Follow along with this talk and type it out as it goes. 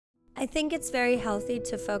I think it's very healthy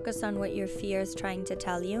to focus on what your fear is trying to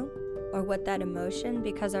tell you, or what that emotion,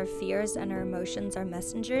 because our fears and our emotions are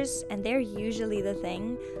messengers, and they're usually the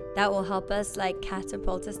thing that will help us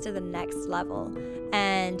catapult us to the next level.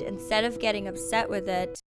 And instead of getting upset with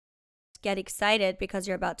it, get excited because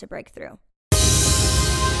you're about to break through.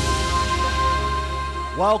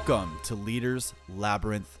 Welcome to Leaders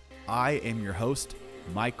Labyrinth. I am your host,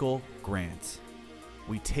 Michael Grant.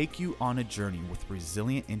 We take you on a journey with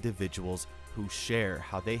resilient individuals who share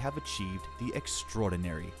how they have achieved the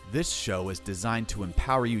extraordinary. This show is designed to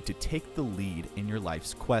empower you to take the lead in your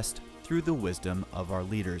life's quest through the wisdom of our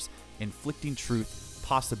leaders, inflicting truth,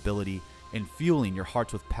 possibility, and fueling your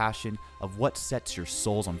hearts with passion of what sets your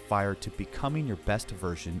souls on fire to becoming your best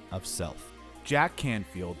version of self. Jack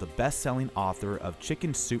Canfield, the best-selling author of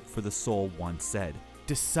Chicken Soup for the Soul, once said,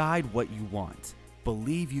 "Decide what you want,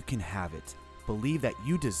 believe you can have it, believe that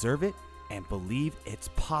you deserve it, and believe it's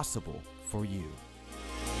possible for you."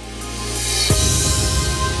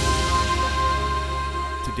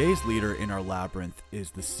 Today's leader in our labyrinth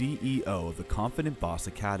is the CEO of the Confident Boss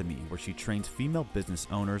Academy, where she trains female business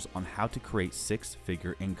owners on how to create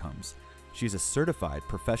six-figure incomes. She is a certified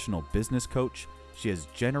professional business coach. She has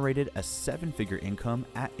generated a seven-figure income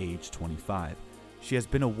at age 25. She has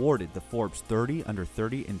been awarded the Forbes 30 Under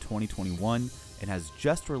 30 in 2021 and has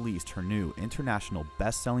just released her new international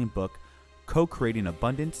best-selling book, Co-Creating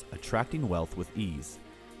Abundance, Attracting Wealth with Ease.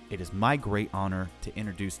 It is my great honor to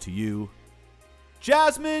introduce to you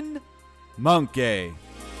Jasmin Manke.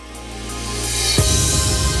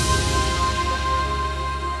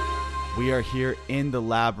 We are here in the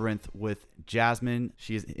labyrinth with Jasmin.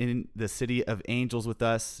 She is in the city of Angels with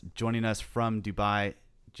us, joining us from Dubai.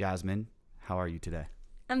 Jasmin, how are you today?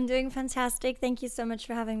 I'm doing fantastic. Thank you so much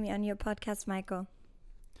for having me on your podcast, Michael.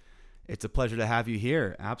 It's a pleasure to have you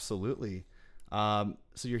here. Absolutely. So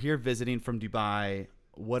you're here visiting from Dubai.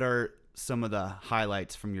 What are some of the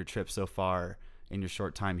highlights from your trip so far in your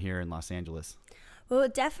short time here in Los Angeles? Well,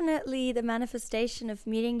 definitely the manifestation of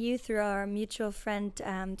meeting you through our mutual friend,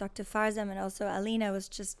 Dr. Farzam, and also Alina was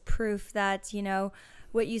just proof that,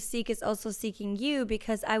 what you seek is also seeking you,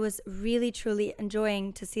 because I was really, truly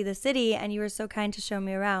enjoying to see the city and you were so kind to show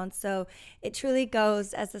me around. So it truly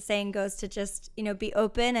goes, as the saying goes, to just, be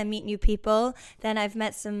open and meet new people. Then I've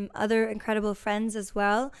met some other incredible friends as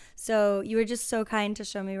well. So you were just so kind to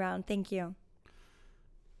show me around. Thank you.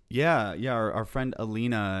 Yeah. Our friend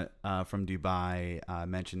Alina from Dubai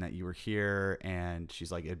mentioned that you were here, and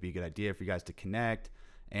she's like, it'd be a good idea for you guys to connect.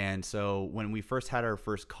 And so when we first had our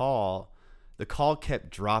first call, the call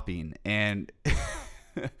kept dropping, and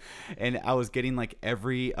and I was getting like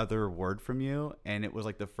every other word from you, and it was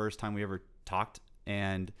like the first time we ever talked,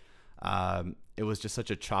 and it was just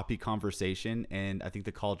such a choppy conversation, and I think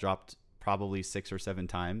the call dropped probably 6 or 7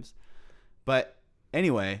 times. But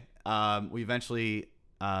anyway, we eventually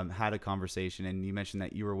had a conversation, and you mentioned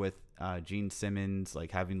that you were with Gene Simmons,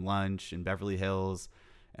 like having lunch in Beverly Hills,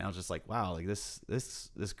 and I was just like, wow, like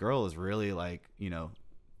this girl is really like,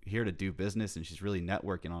 here to do business, and she's really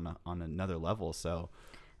networking on another level. So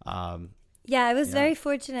I was very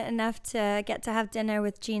fortunate enough to get to have dinner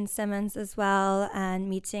with Gene Simmons as well, and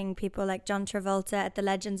meeting people like John Travolta at the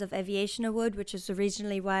Legends of Aviation Award, which is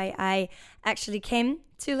originally why I actually came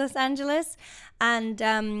to Los Angeles. And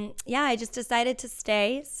I just decided to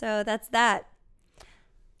stay. So that's that.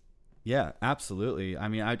 Yeah, absolutely. I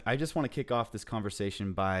mean, I just want to kick off this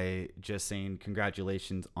conversation by just saying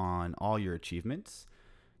congratulations on all your achievements.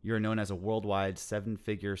 You're known as a worldwide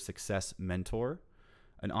 7-figure success mentor,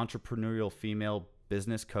 an entrepreneurial female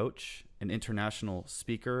business coach, an international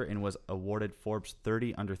speaker, and was awarded Forbes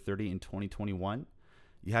 30 Under 30 in 2021.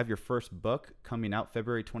 You have your first book coming out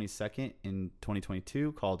February 22nd in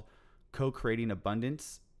 2022 called Co-Creating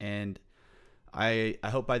Abundance. And I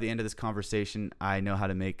hope by the end of this conversation, I know how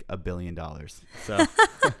to make $1 billion. So,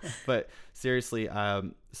 but seriously,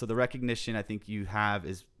 so the recognition I think you have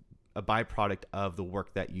is a byproduct of the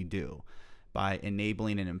work that you do by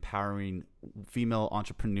enabling and empowering female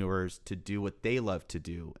entrepreneurs to do what they love to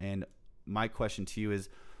do. And my question to you is,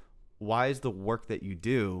 why is the work that you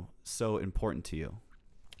do so important to you?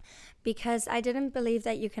 Because I didn't believe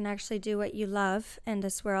that you can actually do what you love in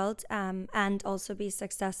this world and also be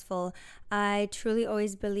successful. I truly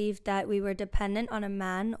always believed that we were dependent on a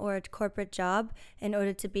man or a corporate job in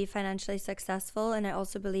order to be financially successful. And I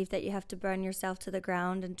also believe that you have to burn yourself to the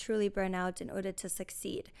ground and truly burn out in order to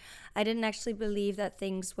succeed. I didn't actually believe that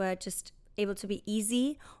things were just able to be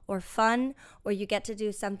easy or fun, or you get to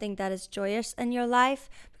do something that is joyous in your life.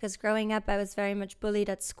 Because growing up, I was very much bullied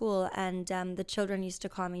at school, and the children used to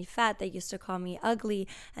call me fat, they used to call me ugly,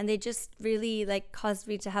 and they just really like caused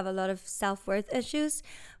me to have a lot of self-worth issues,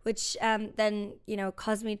 which then, you know,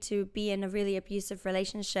 caused me to be in a really abusive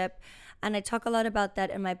relationship. And I talk a lot about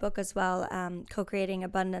that in my book as well, Co-Creating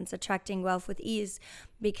Abundance, Attracting Wealth with Ease,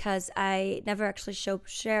 because I never actually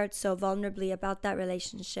shared so vulnerably about that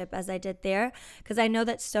relationship as I did there. Because I know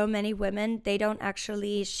that so many women, they don't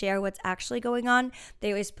actually share what's actually going on.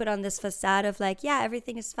 They always put on this facade of like, yeah,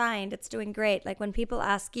 everything is fine, it's doing great. Like when people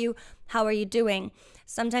ask you, how are you doing?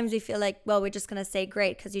 Sometimes we feel like, well, we're just going to say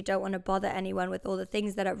great because you don't want to bother anyone with all the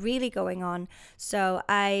things that are really going on. So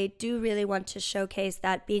I do really want to showcase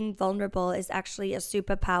that being vulnerable is actually a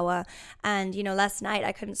superpower. And, you know, last night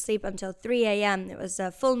I couldn't sleep until 3 a.m. It was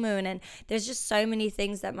a full moon, and there's just so many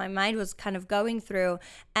things that my mind was kind of going through.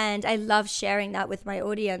 And I love sharing that with my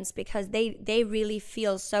audience because they really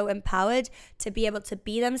feel so empowered to be able to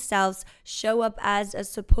be themselves, show up as a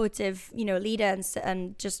supportive, you know, leader,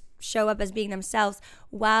 and just show up as being themselves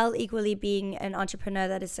while equally being an entrepreneur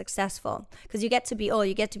that is successful. Because you get to be all,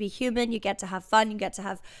 you get to be human, you get to have fun, you get to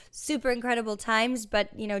have super incredible times, but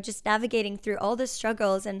you know, just navigating through all the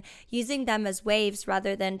struggles and using them as waves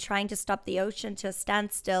rather than trying to stop the ocean to a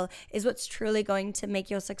standstill is what's truly going to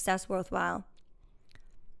make your success worthwhile.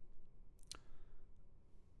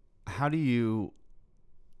 How do you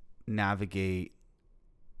navigate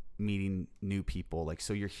meeting new people? Like,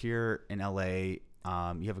 so you're here in LA,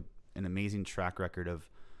 you have an amazing track record of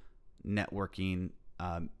networking,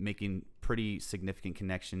 making pretty significant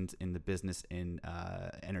connections in the business and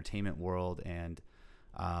entertainment world. And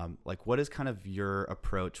like, what is kind of your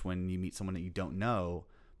approach when you meet someone that you don't know,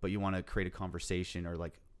 but you want to create a conversation, or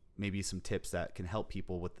like maybe some tips that can help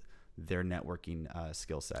people with their networking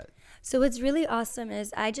skill set? So what's really awesome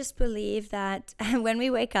is I just believe that when we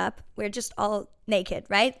wake up, we're just all naked,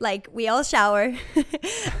 right? Like we all shower.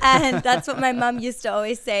 And that's what my mom used to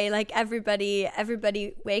always say, like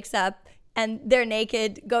everybody wakes up and they're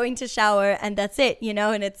naked, going to shower, and that's it, you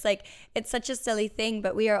know? And it's like, it's such a silly thing,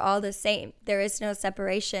 but we are all the same. There is no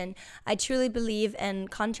separation. I truly believe in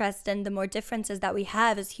contrast, and the more differences that we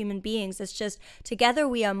have as human beings, it's just together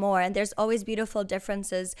we are more. And there's always beautiful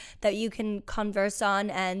differences that you can converse on.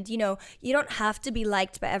 And, you know, you don't have to be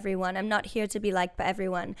liked by everyone. I'm not here to be liked by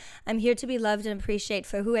everyone. I'm here to be loved and appreciated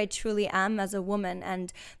for who I truly am as a woman.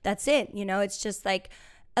 And that's it. You know, it's just like,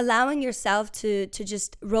 allowing yourself to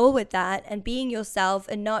just roll with that and being yourself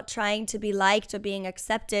and not trying to be liked or being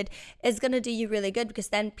accepted is going to do you really good, because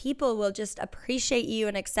then people will just appreciate you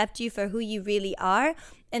and accept you for who you really are,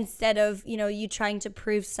 instead of, you know, you trying to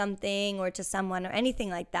prove something or to someone or anything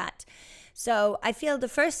like that. So I feel the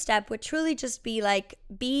first step would truly just be like,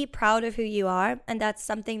 be proud of who you are. And that's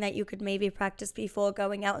something that you could maybe practice before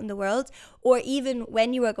going out in the world, or even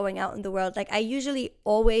when you are going out in the world. Like I usually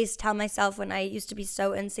always tell myself, when I used to be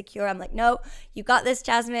so insecure, I'm like, no, you got this,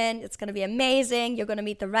 Jasmin. It's going to be amazing. You're going to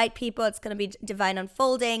meet the right people. It's going to be divine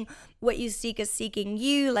unfolding. What you seek is seeking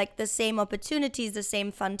you. Like the same opportunities, the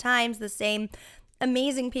same fun times, the same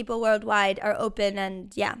amazing people worldwide are open.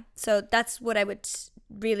 And yeah, so that's what I would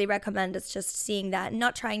really recommend, is just seeing that,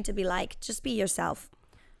 not trying to be liked, just be yourself.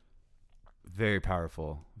 Very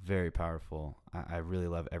powerful. Very powerful. I really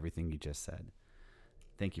love everything you just said.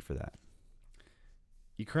 Thank you for that.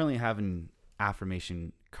 You currently have an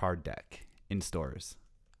affirmation card deck in stores.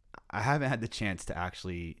 I haven't had the chance to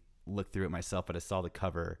actually look through it myself, but I saw the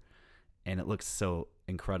cover and it looks so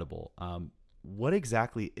incredible. What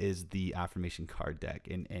exactly is the affirmation card deck,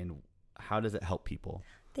 and how does it help people?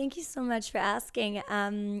 Thank you so much for asking.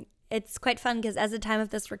 It's quite fun because as the time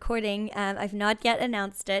of this recording, I've not yet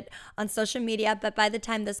announced it on social media, but by the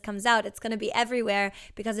time this comes out, it's going to be everywhere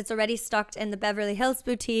because it's already stocked in the Beverly Hills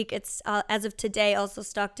boutique. It's, as of today, also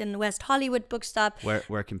stocked in the West Hollywood bookstop.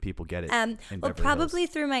 Where can people get it? Well, probably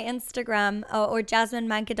through my Instagram or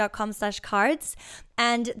jasminmanke.com/cards.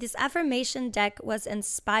 And this affirmation deck was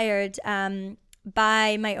inspired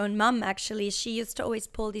by my own mom. Actually, she used to always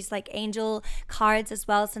pull these like angel cards as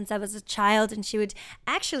well since I was a child, and she would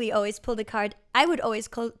actually always pull the card. I would always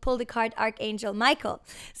pull the card Archangel Michael.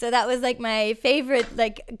 So that was like my favorite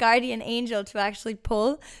like guardian angel to actually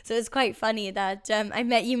pull. So it's quite funny that I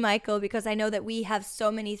met you, Michael, because I know that we have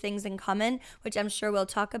so many things in common, which I'm sure we'll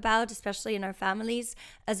talk about, especially in our families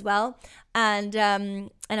as well, and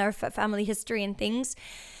our family history and things.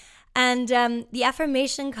 And the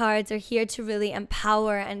affirmation cards are here to really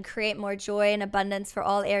empower and create more joy and abundance for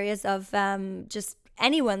all areas of just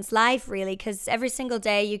anyone's life really, because every single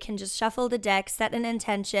day you can just shuffle the deck, set an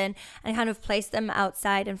intention, and kind of place them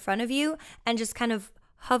outside in front of you and just kind of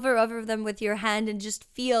hover over them with your hand and just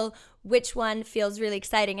feel which one feels really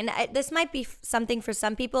exciting. And this might be something for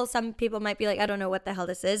some people. Some people might be like, I don't know what the hell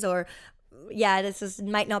this is, or yeah,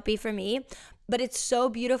 might not be for me. But it's so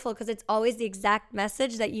beautiful because it's always the exact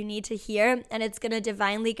message that you need to hear, and it's going to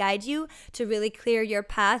divinely guide you to really clear your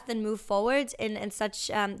path and move forward in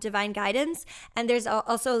such divine guidance. And there's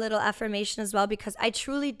also a little affirmation as well, because I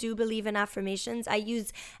truly do believe in affirmations. I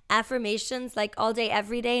use affirmations like all day,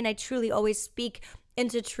 every day, and I truly always speak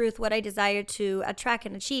into truth what I desire to attract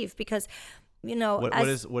and achieve, because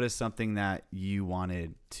what is something that you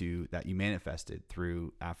that you manifested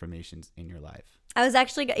through affirmations in your life? I was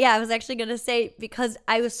actually going to say, because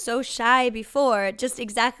I was so shy before, just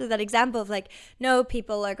exactly that example of like, no,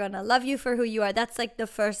 people are going to love you for who you are. That's like the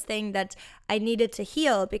first thing that I needed to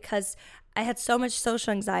heal, because I had so much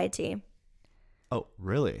social anxiety. Oh,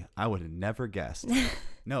 really? I would have never guessed.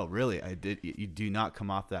 No, really. I did. You do not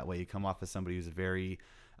come off that way. You come off as somebody who's very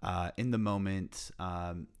in the moment.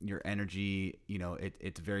 Your energy,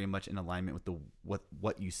 it's very much in alignment with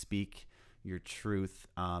what you speak, your truth,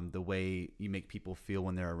 the way you make people feel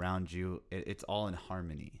when they're around you. It's all in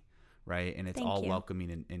harmony, right? And it's all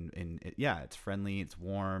welcoming and it's friendly, it's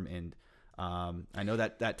warm. And I know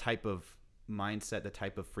that type of mindset, the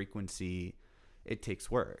type of frequency, it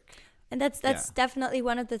takes work. And that's definitely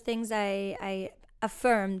one of the things I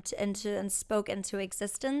affirmed and spoke into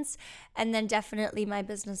existence. And then definitely my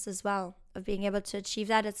business as well, of being able to achieve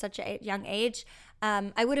that at such a young age.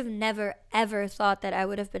 I would have never, ever thought that I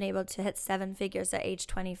would have been able to hit 7 figures at age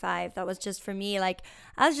 25. That was just, for me, like,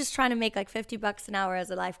 I was just trying to make like $50 an hour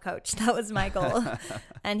as a life coach. That was my goal.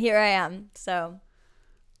 And here I am. So.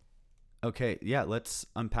 Okay. Yeah. Let's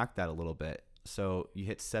unpack that a little bit. So you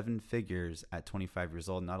hit 7 figures at 25 years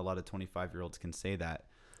old. Not a lot of 25-year-olds can say that.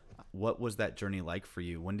 What was that journey like for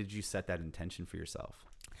you? When did you set that intention for yourself?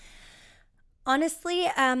 Honestly,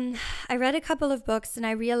 I read a couple of books and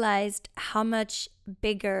I realized how much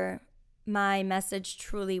bigger my message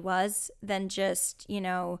truly was than just,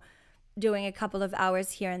 doing a couple of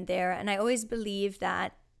hours here and there. And I always believe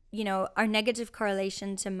that, our negative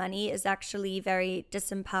correlation to money is actually very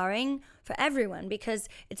disempowering for everyone, because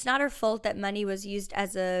it's not our fault that money was used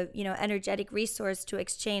as a, energetic resource to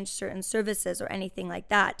exchange certain services or anything like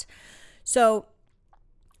that. So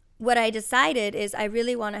what I decided is I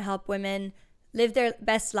really want to help women live their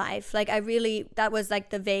best life. Like that was like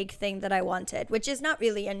the vague thing that I wanted, which is not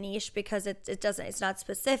really a niche, because it's not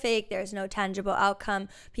specific. There's no tangible outcome.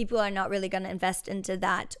 People are not really going to invest into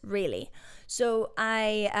that really. So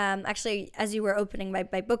I actually, as you were opening my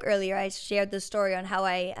book earlier, I shared the story on how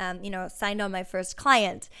I, signed on my first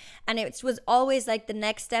client. And it was always like the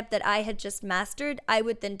next step that I had just mastered, I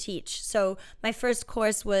would then teach. So my first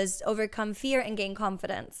course was overcome fear and gain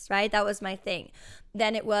confidence, right? That was my thing.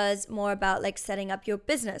 Then it was more about like setting up your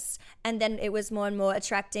business. And then it was more and more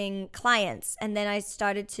attracting clients. And then I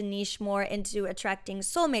started to niche more into attracting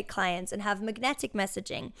soulmate clients and have magnetic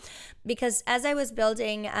messaging. Because as I was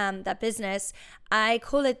building that business, I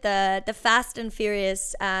call it the fast and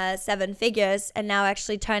furious 7 figures, and now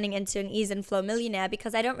actually turning into an ease and flow millionaire,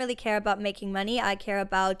 because I don't really care about making money. I care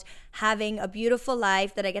about having a beautiful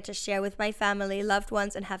life that I get to share with my family, loved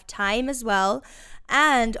ones, and have time as well.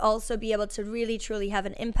 And also be able to really, truly have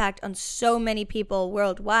an impact on so many people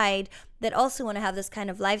worldwide that also want to have this kind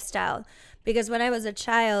of lifestyle. Because when I was a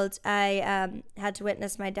child, I had to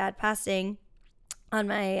witness my dad passing on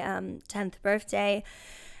my 10th birthday,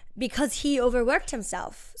 because he overworked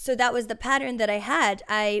himself. So that was the pattern that I had.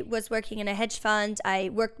 I was working in a hedge fund. I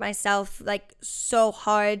worked myself like so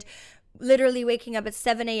hard, literally waking up at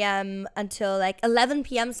 7 a.m. until like 11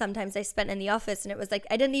 p.m. sometimes I spent in the office. And it was like,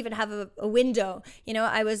 I didn't even have a window.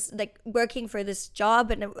 I was like working for this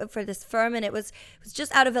job and for this firm, and it was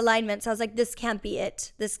just out of alignment. So I was like, this can't be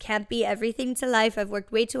it. This can't be everything to life. I've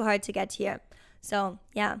worked way too hard to get here. So,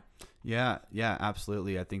 yeah. Yeah,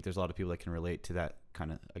 absolutely. I think there's a lot of people that can relate to that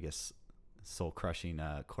kind of, I guess, soul-crushing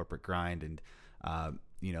corporate grind. And,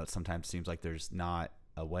 it sometimes seems like there's not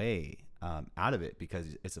a way out of it,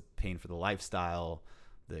 because it's a pain for the lifestyle,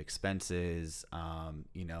 the expenses,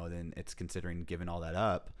 then it's considering giving all that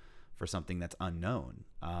up for something that's unknown.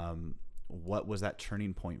 What was that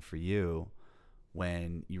turning point for you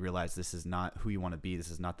when you realized this is not who you want to be? This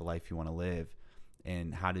is not the life you want to live.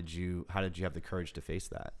 And how did you have the courage to face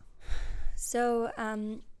that? So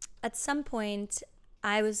at some point,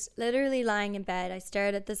 I was literally lying in bed. I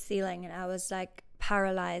stared at the ceiling and I was like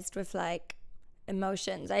paralyzed with like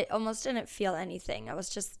emotions. I almost didn't feel anything. I was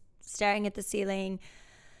just staring at the ceiling,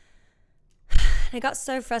 I got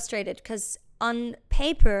so frustrated because on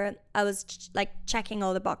paper, I was like checking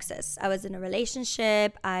all the boxes. I was in a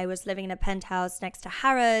relationship. I was living in a penthouse next to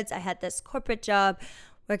Harrods. I had this corporate job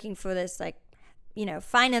working for this like,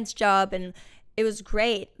 finance job. And it was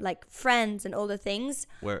great, like friends and all the things.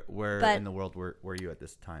 Where But in the world were you at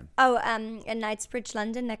this time? Oh, in Knightsbridge,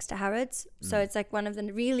 London, next to Harrods. So it's like one of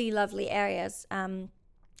the really lovely areas.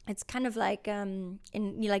 It's kind of like in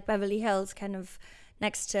like Beverly Hills, kind of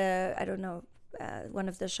next to, I don't know, one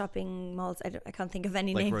of the shopping malls. I can't think of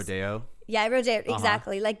any Like names. Rodeo? Yeah, Rodeo,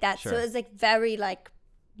 exactly, like that. Sure. So it was like very like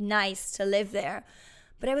nice to live there.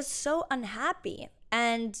 But I was so unhappy.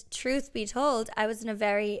 And truth be told, I was in a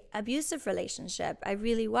very abusive relationship. I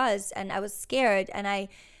really was. And I was scared. And I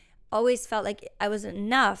always felt like I wasn't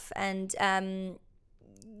enough. And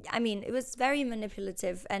it was very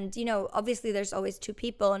manipulative. And, obviously there's always two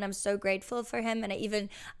people. And I'm so grateful for him. And I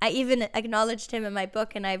even acknowledged him in my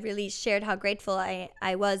book. And I really shared how grateful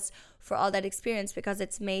I was for all that experience, because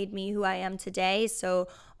it's made me who I am today. So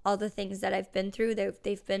all the things that I've been through,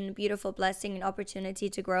 they've been a beautiful blessing and opportunity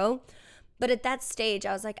to grow. But at that stage,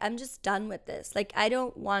 I was like, I'm just done with this. Like, I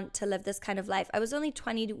don't want to live this kind of life. I was only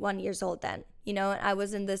 21 years old then, and I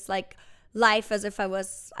was in this like life as if I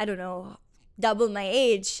was, I don't know, double my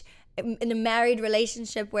age, in a married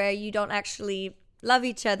relationship where you don't actually love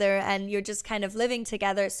each other and you're just kind of living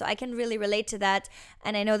together. So I can really relate to that.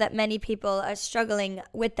 And I know that many people are struggling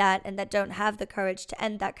with that and that don't have the courage to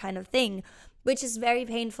end that kind of thing, which is very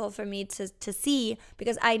painful for me to see,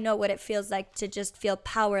 because I know what it feels like to just feel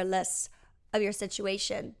powerless of your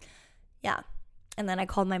situation. Yeah. And then I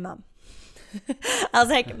called my mom. I was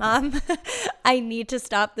like, Mom, I need to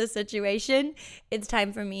stop this situation. It's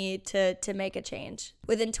time for me to make a change.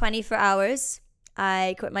 Within 24 hours,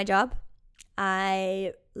 I quit my job.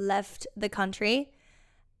 I left the country,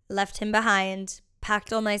 left him behind,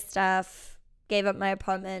 packed all my stuff, gave up my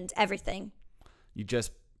apartment, everything. You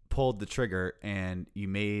just pulled the trigger and you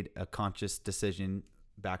made a conscious decision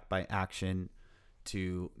backed by action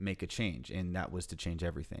to make a change, and that was to change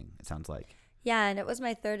everything, it sounds like. Yeah, and it was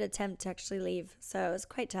my third attempt to actually leave, so it was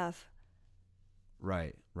quite tough.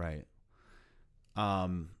 Right.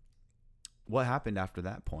 What happened after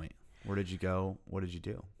that point? Where did you go? What did you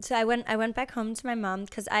do? So I went back home to my mom,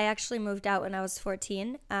 because I actually moved out when I was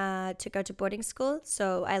 14 to go to boarding school.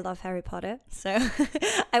 So I love Harry Potter. So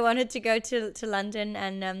I wanted to go to London,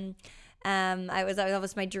 and that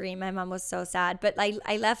was my dream. My mom was so sad, but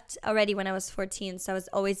I left already when I was 14, so I was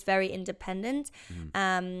always very independent,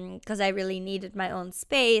 because I really needed my own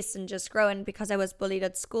space and just grow. And because I was bullied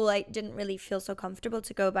at school, I didn't really feel so comfortable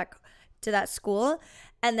to go back to that school.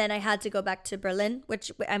 And then I had to go back to Berlin,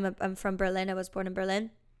 which I'm from Berlin. I was born in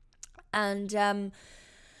Berlin. And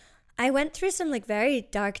I went through some like very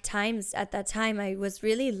dark times at that time. I was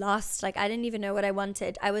really lost. Like, I didn't even know what I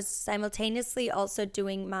wanted. I was simultaneously also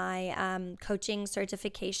doing my coaching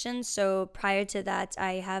certification. So prior to that,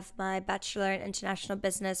 I have my Bachelor in International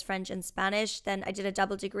Business, French and Spanish. Then I did a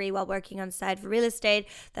double degree while working on the side for real estate.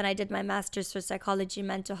 Then I did my master's for psychology,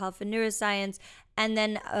 mental health, and neuroscience. And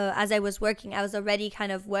then as I was working, I was already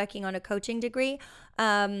kind of working on a coaching degree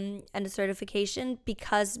and a certification,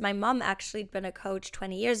 because my mom actually had been a coach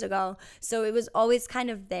 20 years ago. So it was always kind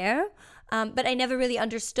of there. But I never really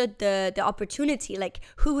understood the opportunity. Like,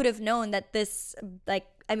 who would have known that this,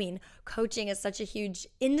 coaching is such a huge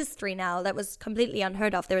industry now that was completely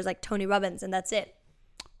unheard of. There was like Tony Robbins, and that's it.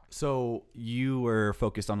 So you were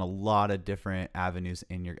focused on a lot of different avenues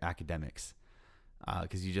in your academics,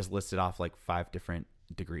 because you just listed off like 5 different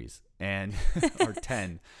degrees and or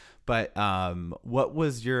 10. But what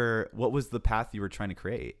was the path you were trying to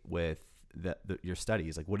create with your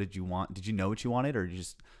studies? Like, what did you want? Did you know what you wanted, or you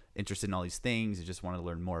just interested in all these things? You just wanted to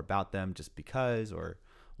learn more about them just because, or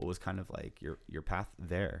what was kind of like your path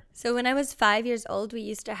there? So when I was 5 years old, we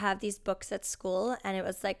used to have these books at school, and it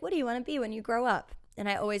was like, what do you want to be when you grow up? And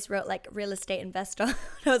I always wrote like real estate investor when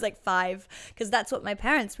I was like 5, because that's what my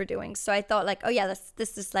parents were doing. So I thought like, oh yeah,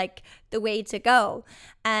 this is like the way to go.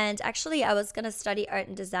 And actually I was going to study art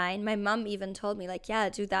and design. My mom even told me like, yeah,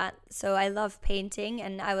 do that. So I love painting,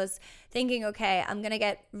 and I was thinking, okay, I'm going to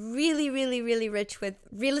get really, really, really rich with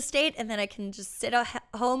real estate, and then I can just sit at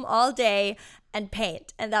home all day and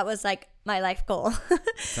paint. And that was like my life goal.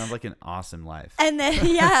 Sounds like an awesome life. And then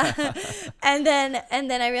yeah, and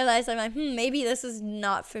then I realized, I'm like, maybe this is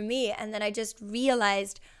not for me. And then I just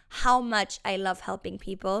realized how much I love helping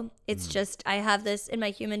people. It's just, I have this in my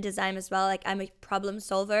human design as well. Like, I'm a problem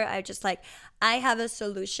solver. I have a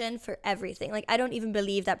solution for everything. Like, I don't even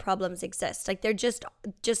believe that problems exist. Like, they're just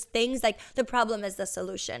things. Like, the problem is the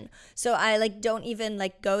solution. So I like don't even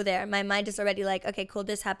like go there. My mind is already like, okay, cool,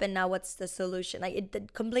 this happened. Now what's the solution? Like,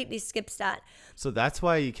 it completely skips that. So that's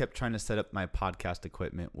why you kept trying to set up my podcast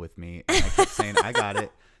equipment with me. And I kept saying, I got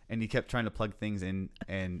it. And you kept trying to plug things in,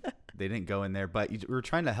 and they didn't go in there. But you were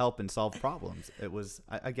trying to help and solve problems. It was,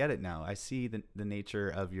 I get it now. I see the nature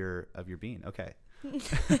of your being. Okay.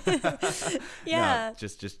 Yeah. No,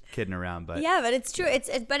 just kidding around. But yeah, but it's true.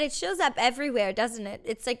 But it shows up everywhere, doesn't it?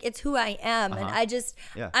 It's like, it's who I am. And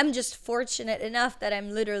I'm just fortunate enough that I'm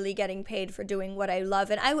literally getting paid for doing what I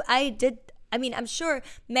love. And I mean, I'm sure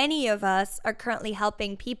many of us are currently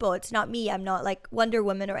helping people. It's not me. I'm not like Wonder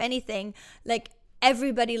Woman or anything. Like,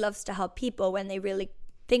 everybody loves to help people when they really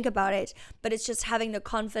think about it, but it's just having the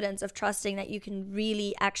confidence of trusting that you can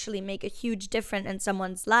really actually make a huge difference in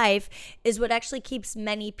someone's life is what actually keeps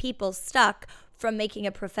many people stuck from making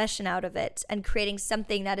a profession out of it and creating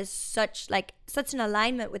something that is such an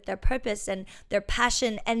alignment with their purpose and their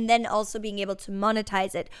passion, and then also being able to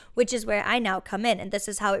monetize it, which is where I now come in. And this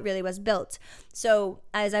is how it really was built. So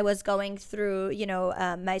as I was going through,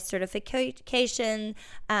 my certification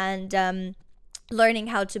and learning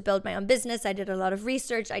how to build my own business, I did a lot of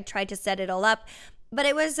research. I tried to set it all up, but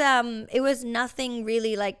it was nothing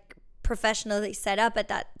really like professionally set up at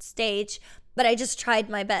that stage, but I just tried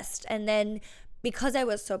my best. And then because I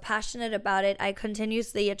was so passionate about it, I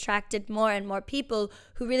continuously attracted more and more people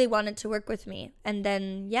who really wanted to work with me. And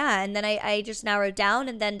then I just narrowed down,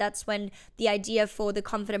 and then that's when the idea for the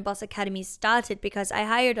Confident Boss Academy started, because I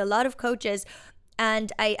hired a lot of coaches.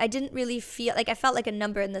 And I didn't really feel like, I felt like a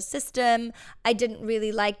number in the system. I didn't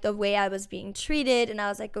really like the way I was being treated. And I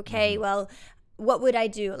was like, okay, well, what would I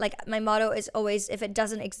do? Like, my motto is always, if it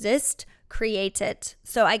doesn't exist, create it.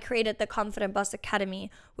 So I created the Confident Boss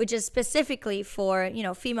Academy, which is specifically for,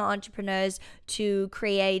 female entrepreneurs to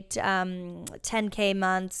create 10K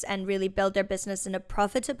months and really build their business in a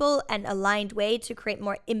profitable and aligned way to create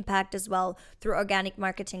more impact as well through organic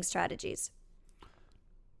marketing strategies.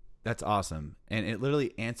 That's awesome. And it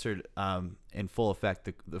literally answered in full effect.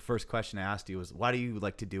 The first question I asked you was, why do you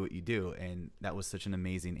like to do what you do? And that was such an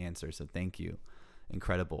amazing answer. So thank you.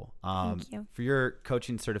 Incredible. Thank you. For your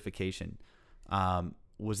coaching certification,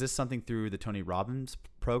 was this something through the Tony Robbins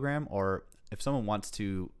program? Or if someone wants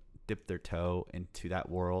to dip their toe into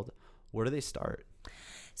that world, where do they start?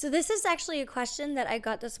 So this is actually a question that I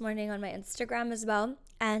got this morning on my Instagram as well.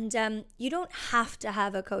 And you don't have to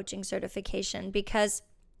have a coaching certification, because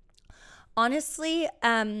honestly,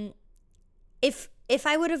 if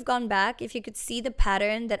I would have gone back, if you could see the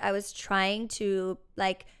pattern that I was trying to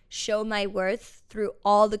like show my worth through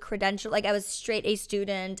all the credentials, like I was straight A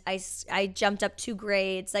student, I jumped up 2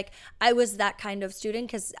 grades, like I was that kind of student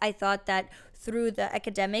because I thought that through the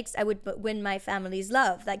academics I would win my family's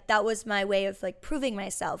love. Like, that was my way of like proving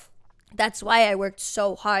myself. That's why I worked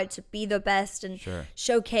so hard to be the best and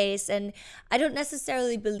showcase. And I don't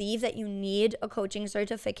necessarily believe that you need a coaching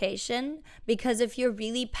certification, because if you're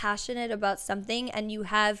really passionate about something and you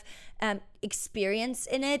have experience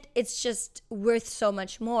in it, it's just worth so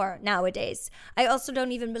much more nowadays. I also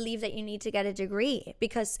don't even believe that you need to get a degree,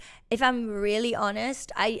 because if I'm really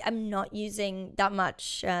honest, I am not using that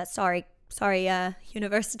much. Sorry,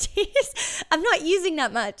 universities. I'm not using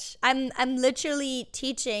that much. I'm literally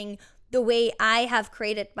teaching the way I have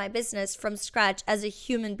created my business from scratch as a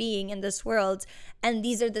human being in this world. And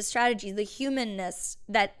these are the strategies, the humanness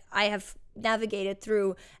that I have navigated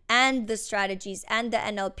through, and the strategies and the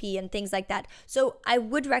NLP and things like that. So I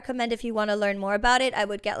would recommend, if you want to learn more about it, I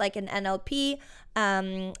would get like an NLP,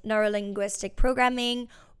 neuro-linguistic programming,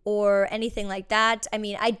 or anything like that. I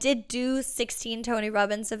mean, I did do 16 Tony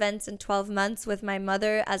Robbins events in 12 months with my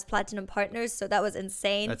mother as platinum partners, so that was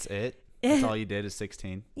insane. That's it? That's all you did is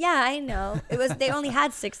 16? Yeah, I know. They only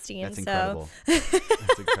had 16. That's so. Incredible.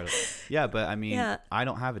 That's incredible. Yeah, but I mean, I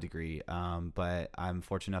don't have a degree, but I'm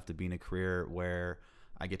fortunate enough to be in a career where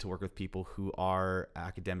I get to work with people who are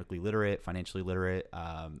academically literate, financially literate,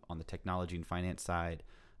 on the technology and finance side.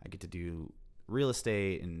 I get to do real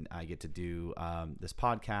estate, and I get to do this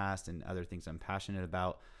podcast and other things I'm passionate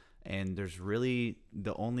about. And there's really,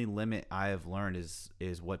 the only limit I have learned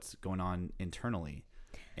is what's going on internally,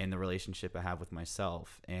 and the relationship I have with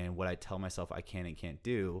myself, and what I tell myself I can and can't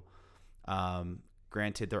do.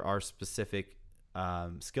 Granted, there are specific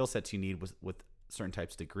skill sets you need with certain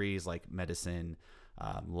types of degrees, like medicine,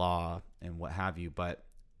 law, and what have you. But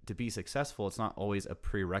to be successful, it's not always a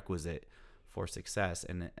prerequisite for success.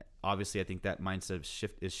 And obviously I think that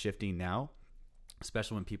mindset is shifting now,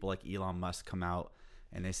 especially when people like Elon Musk come out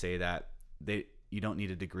and they say that you don't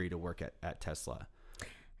need a degree to work at Tesla.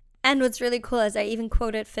 And what's really cool is I even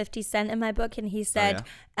quoted 50 Cent in my book, and he said,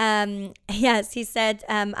 yes, he said,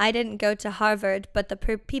 I didn't go to Harvard, but the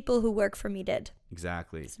people who work for me did.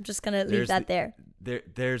 Exactly. So I'm just going to leave that there.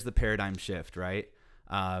 There's the paradigm shift, right?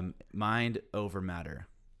 Mind over matter.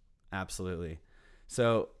 Absolutely.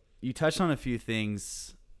 So you touched on a few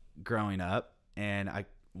things growing up, and I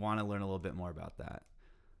want to learn a little bit more about that.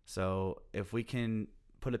 So if we can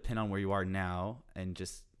put a pin on where you are now and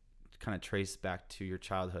just kind of trace back to your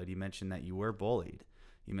childhood, you mentioned that you were bullied.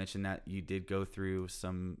 You mentioned that you did go through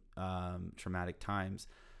some traumatic times.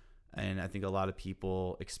 And I think a lot of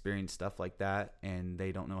people experience stuff like that and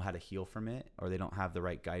they don't know how to heal from it, or they don't have the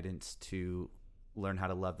right guidance to learn how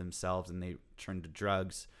to love themselves, and they turn to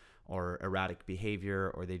drugs or erratic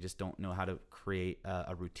behavior, or they just don't know how to create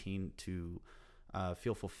a routine to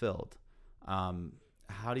feel fulfilled.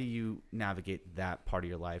 How do you navigate that part of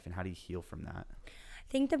your life, and how do you heal from that?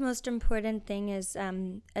 I think the most important thing is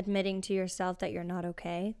admitting to yourself that you're not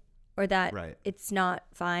okay, or that it's not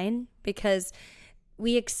fine, because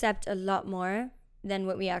we accept a lot more than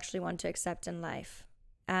what we actually want to accept in life.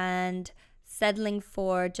 And settling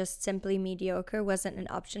for just simply mediocre wasn't an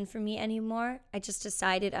option for me anymore. I just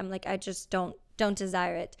decided, I'm like, I just don't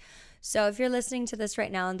desire it. So if you're listening to this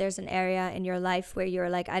right now and there's an area in your life where you're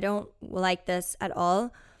like, I don't like this at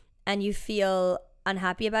all, and you feel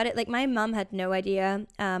unhappy about it, like my mom had no idea,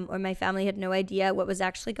 or my family had no idea what was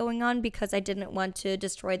actually going on, because I didn't want to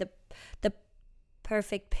destroy the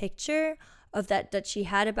perfect picture of that she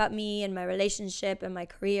had about me and my relationship and my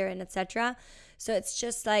career and etc. So it's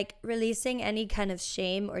just like releasing any kind of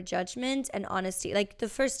shame or judgment and honesty. Like the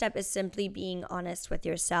first step is simply being honest with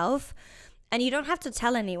yourself. And you don't have to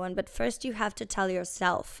tell anyone, but first you have to tell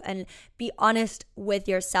yourself and be honest with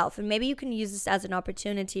yourself. And maybe you can use this as an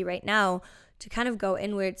opportunity right now to kind of go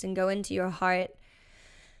inwards and go into your heart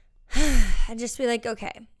and just be like,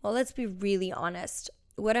 okay, well, let's be really honest.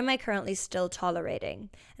 What am I currently still tolerating?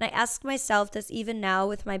 And I ask myself this even now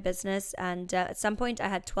with my business. And at some point I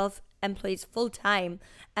had 12 employees full time.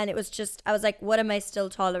 And it was just, I was like, what am I still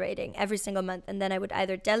tolerating every single month? And then I would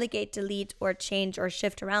either delegate, delete, or change or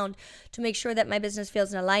shift around to make sure that my business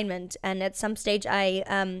feels in alignment. And at some stage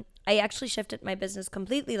I actually shifted my business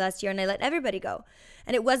completely last year, and I let everybody go.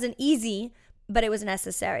 And it wasn't easy, but it was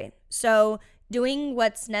necessary. So doing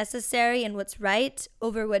what's necessary and what's right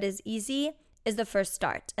over what is easy is the first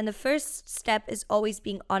start. And the first step is always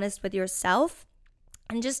being honest with yourself.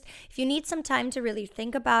 And just, if you need some time to really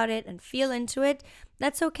think about it and feel into it,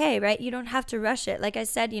 that's okay, right? You don't have to rush it. Like I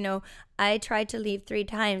said, I tried to leave 3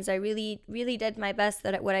 times. I really, really did my best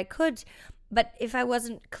at what I could. But if I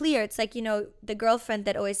wasn't clear, it's like, the girlfriend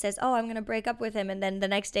that always says, oh, I'm going to break up with him, and then the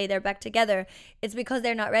next day they're back together. It's because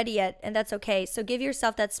they're not ready yet, and that's okay. So give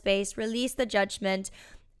yourself that space, release the judgment,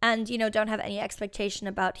 and, don't have any expectation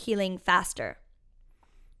about healing faster.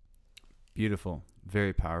 Beautiful.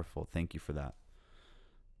 Very powerful. Thank you for that.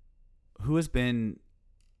 Who has been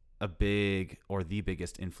a big or the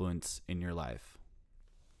biggest influence in your life?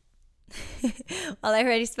 Well, I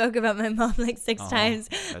already spoke about my mom like 6 times.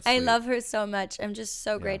 I sweet. love her so much. I'm just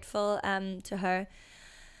so grateful to her.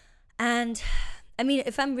 And I mean,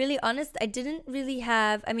 if I'm really honest, I didn't really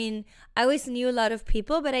have, I always knew a lot of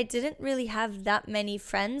people, but I didn't really have that many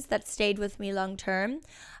friends that stayed with me long term.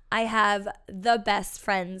 I have the best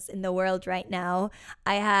friends in the world right now.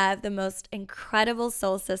 I have the most incredible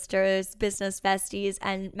soul sisters, business besties,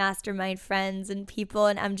 and mastermind friends and people.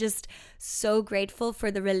 And I'm just so grateful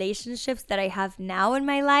for the relationships that I have now in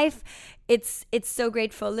my life. It's so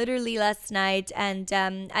grateful. Literally last night, and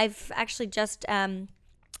I've actually just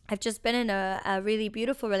been in a really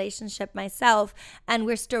beautiful relationship myself, and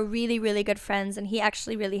we're still really, really good friends. And he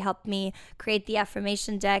actually really helped me create the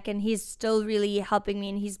affirmation deck, and he's still really helping me,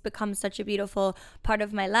 and he's become such a beautiful part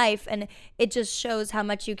of my life. And it just shows how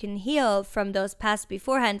much you can heal from those past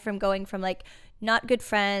beforehand, from going from like not good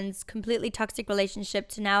friends, completely toxic relationship,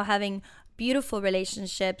 to now having beautiful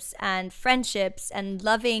relationships and friendships and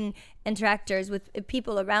loving interactors with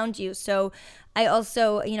people around you. So I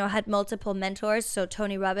also, had multiple mentors. So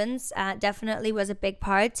Tony Robbins definitely was a big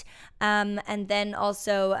part. And then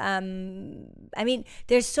also,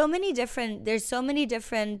 there's so many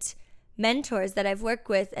different mentors that I've worked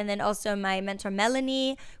with. And then also my mentor,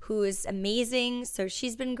 Melanie, who is amazing. So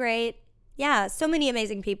she's been great. Yeah, so many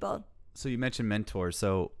amazing people. So you mentioned mentors.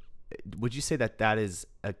 So would you say that is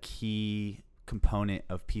a key component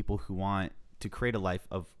of people who want to create a life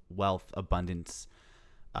of wealth, abundance,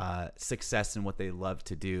 success in what they love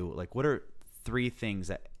to do? Like, what are 3 things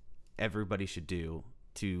that everybody should do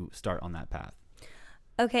to start on that path?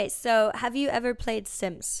 Okay, so have you ever played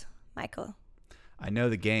Sims, Michael? I know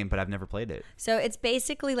the game, but I've never played it. So it's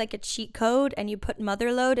basically like a cheat code, and you put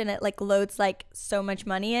motherload and it like loads like so much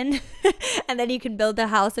money in and then you can build the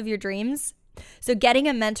house of your dreams. So getting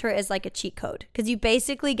a mentor is like a cheat code because you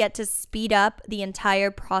basically get to speed up the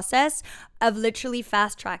entire process of literally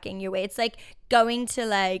fast tracking your way. It's like going to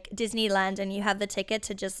like Disneyland and you have the ticket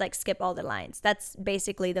to just like skip all the lines. That's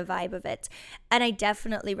basically the vibe of it. And I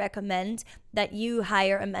definitely recommend that you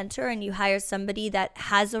hire a mentor and you hire somebody that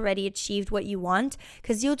has already achieved what you want,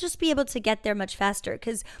 because you'll just be able to get there much faster.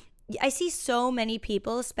 Because I see so many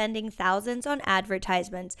people spending thousands on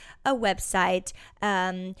advertisements, a website,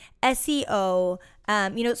 SEO,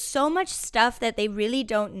 so much stuff that they really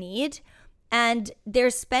don't need. And they're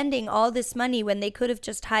spending all this money when they could have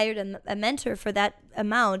just hired a mentor for that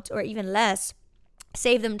amount or even less.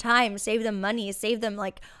 Save them time, save them money, save them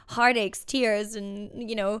like heartaches, tears,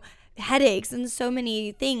 and, headaches and so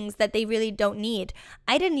many things that they really don't need.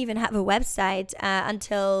 I didn't even have a website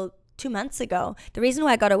until 2 months ago. The reason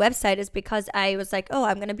why I got a website is because I was like, oh,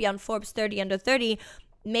 I'm going to be on Forbes 30 under 30.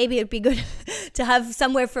 Maybe it'd be good to have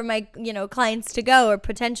somewhere for my, clients to go, or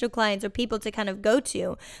potential clients or people to kind of go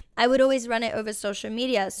to. I would always run it over social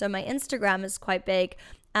media. So my Instagram is quite big.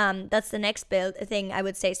 That's the next thing I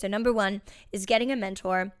would say. So number one is getting a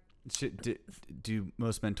mentor. Do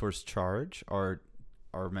most mentors charge, or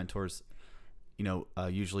are mentors,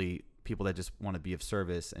 usually people that just want to be of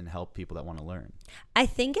service and help people that want to learn? I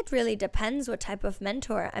think it really depends what type of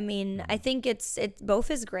mentor. I mean, I think it both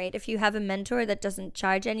is great. If you have a mentor that doesn't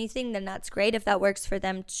charge anything, then that's great. If that works for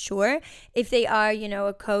them, sure. If they are,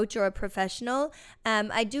 a coach or a professional,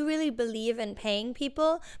 I do really believe in paying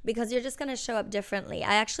people because you're just going to show up differently.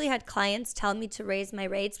 I actually had clients tell me to raise my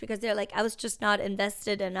rates because they're like, I was just not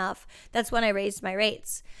invested enough. That's when I raised my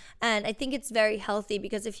rates. And I think it's very healthy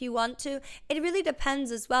because if you want to, it really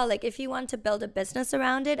depends as well. Like if you want to build a business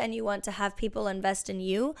around it and you want to have people invest in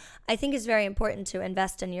you, I think it's very important to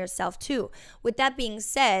invest in yourself too. With that being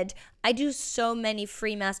said, I do so many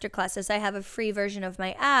free masterclasses. I have a free version of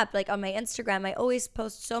my app, like on my Instagram. I always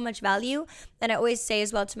post so much value. And I always say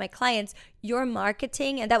as well to my clients, your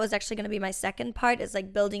marketing, and that was actually going to be my second part, is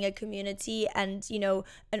like building a community and,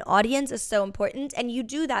 an audience is so important. And you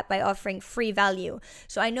do that by offering free value.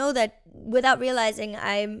 So I know that without realizing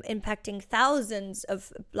I'm impacting thousands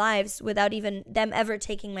of lives without even them ever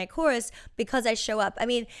taking my course because I show up. I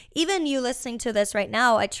mean, even you listening to this right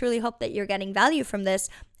now, I truly hope that you're getting value from this.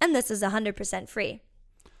 And this is 100% free.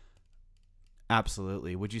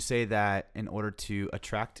 Absolutely. Would you say that in order to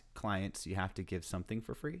attract clients, you have to give something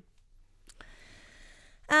for free?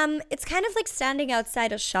 It's kind of like standing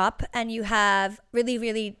outside a shop and you have really,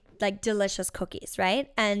 really like delicious cookies, right?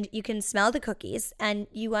 And you can smell the cookies and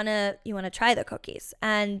you wanna try the cookies.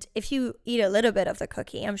 And if you eat a little bit of the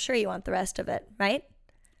cookie, I'm sure you want the rest of it, right?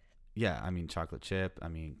 Yeah, I mean, chocolate chip. I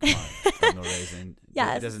mean, come on, no raisin.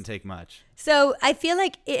 Yes. It doesn't take much. So I feel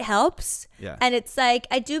like it helps. Yeah. And it's like,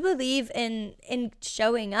 I do believe in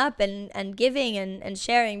showing up and giving and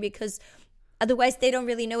sharing, because otherwise they don't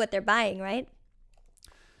really know what they're buying, right?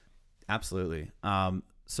 Absolutely.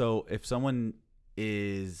 So if someone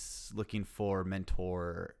is looking for a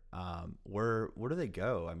mentor, where do they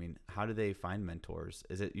go? I mean, how do they find mentors?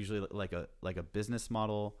 Is it usually like a business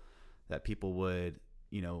model that people would,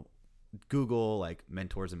 Google like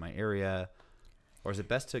mentors in my area, or is it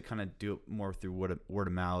best to kind of do it more through word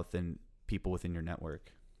of mouth and people within your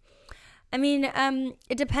network? I mean,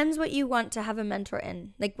 it depends what you want to have a mentor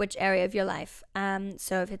in, like which area of your life.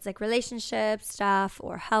 So if it's like relationship stuff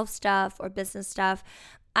or health stuff or business stuff,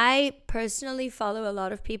 I personally follow a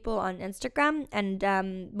lot of people on Instagram,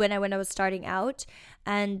 and when I was starting out,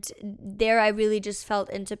 and there I really just felt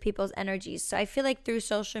into people's energies. So I feel like through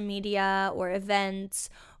social media or events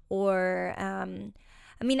or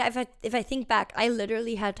I mean, if I think back, I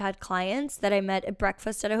literally had clients that I met at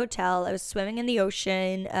breakfast at a hotel. I was swimming in the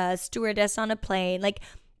ocean, a stewardess on a plane. Like,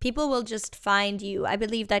 people will just find you. I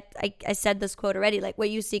believe that I said this quote already, like, what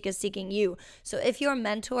you seek is seeking you. So if your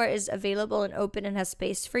mentor is available and open and has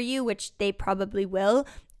space for you, which they probably will,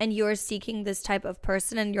 and you're seeking this type of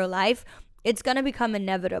person in your life, it's going to become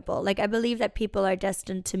inevitable. Like, I believe that people are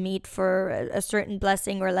destined to meet for a certain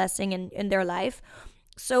blessing or lesson in their life.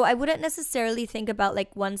 So I wouldn't necessarily think about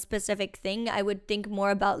like one specific thing. I would think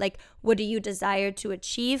more about like, what do you desire to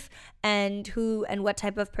achieve, and who and what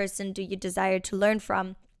type of person do you desire to learn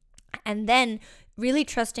from? And then really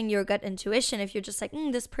trusting your gut intuition. If you're just like,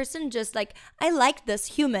 this person just like, I like this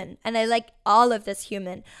human and I like all of this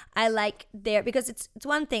human. I like because it's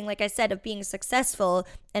one thing, like I said, of being successful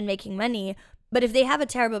and making money. But if they have a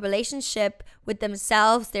terrible relationship with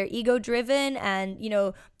themselves, they're ego driven, and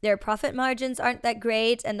their profit margins aren't that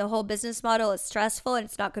great, and the whole business model is stressful and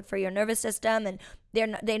it's not good for your nervous system, and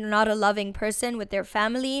they're not a loving person with their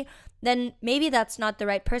family, then maybe that's not the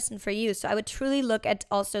right person for you. So I would truly look at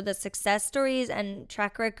also the success stories and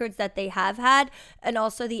track records that they have had, and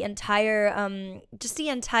also the entire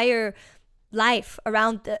life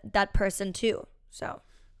around that person too. So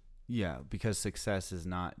Yeah, because success is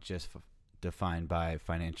not just defined by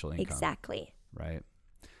financial income. exactly. Right.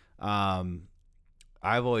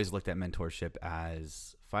 I've always looked at mentorship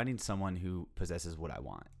as finding someone who possesses what I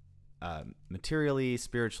want, materially,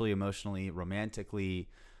 spiritually, emotionally, romantically,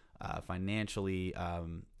 financially,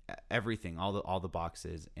 everything, all the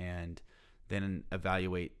boxes, and then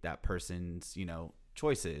evaluate that person's,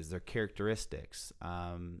 choices, their characteristics.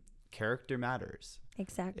 Character matters.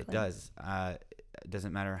 Exactly. It does. It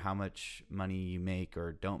doesn't matter how much money you make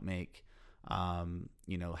or don't make.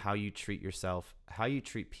 How you treat yourself, how you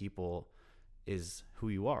treat people is who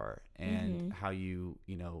you are, and how you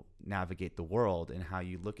navigate the world, and how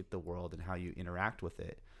you look at the world, and how you interact with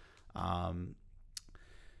it. I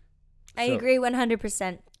agree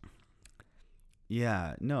 100%.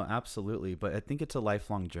 Yeah, no, absolutely. But I think it's a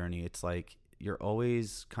lifelong journey. It's like you're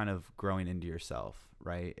always kind of growing into yourself,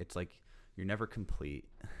 right? It's like you're never complete.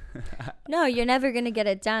 No, you're never going to get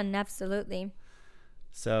it done. Absolutely.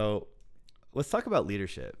 So let's talk about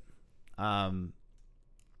leadership.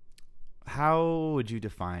 How would you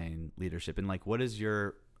define leadership, and what is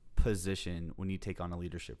your position when you take on a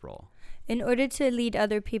leadership role? In order to lead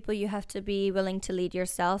other people, you have to be willing to lead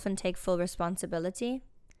yourself and take full responsibility.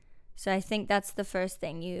 So I think that's the first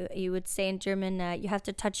thing. You would say in German, you have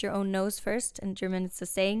to touch your own nose first. In German, it's a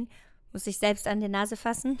saying, muss sich selbst an die Nase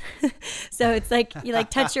fassen. So it's like you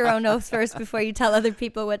touch your own nose first before you tell other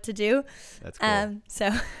people what to do. That's cool.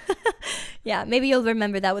 So yeah, maybe you'll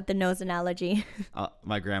remember that with the nose analogy.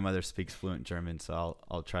 My grandmother speaks fluent German, so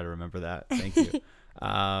I'll try to remember that. Thank you.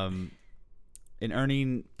 In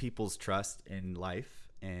earning people's trust in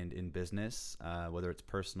life and in business, whether it's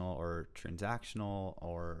personal or transactional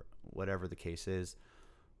or whatever the case is,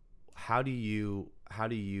 how do you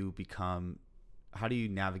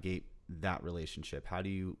navigate that relationship? How do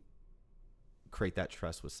you create that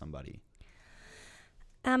trust with somebody?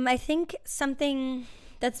 I think something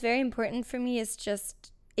that's very important for me is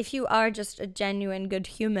just, if you are just a genuine good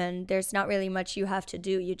human, there's not really much you have to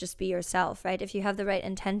do. You just be yourself, right? If you have the right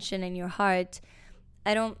intention in your heart,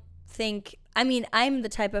 I'm the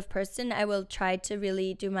type of person, I will try to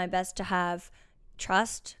really do my best to have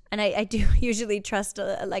trust. And I do usually trust,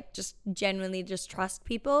 just genuinely just trust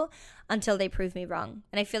people until they prove me wrong.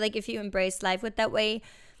 And I feel like if you embrace life with that way,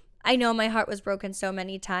 I know my heart was broken so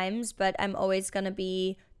many times, but I'm always going to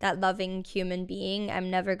be that loving human being.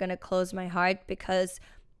 I'm never going to close my heart, because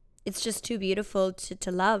it's just too beautiful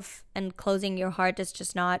to love. And closing your heart is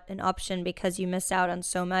just not an option, because you miss out on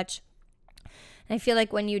so much. And I feel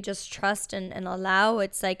like when you just trust and allow,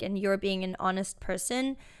 it's like, and you're being an honest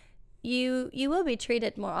person, you will be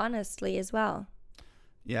treated more honestly as well.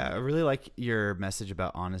 Yeah, I really like your message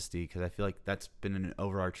about honesty, because I feel like that's been an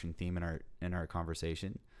overarching theme in our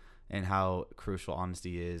conversation, and how crucial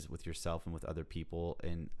honesty is with yourself and with other people,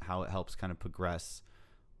 and how it helps kind of progress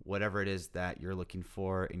whatever it is that you're looking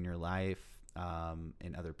for in your life,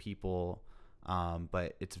 in other people.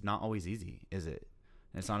 But it's not always easy, is it?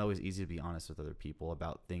 And it's not always easy to be honest with other people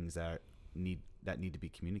about things that need to be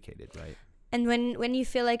communicated, right? And when you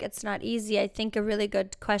feel like it's not easy, I think a really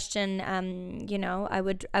good question, I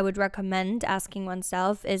would recommend asking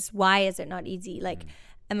oneself is, why is it not easy?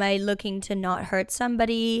 Am I looking to not hurt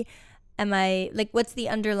somebody? What's the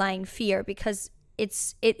underlying fear? Because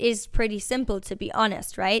it is pretty simple to be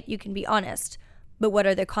honest, right? You can be honest, but what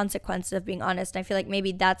are the consequences of being honest? And I feel like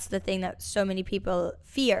maybe that's the thing that so many people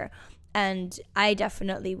fear. And I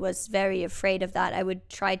definitely was very afraid of that. I would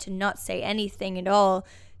try to not say anything at all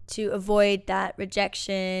to avoid that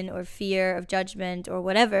rejection or fear of judgment or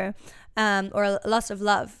whatever, or loss of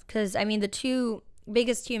love. Because, the two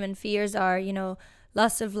biggest human fears are,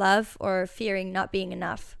 loss of love or fearing not being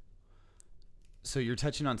enough. So you're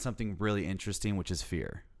touching on something really interesting, which is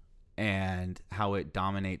fear, and how it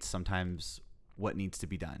dominates sometimes what needs to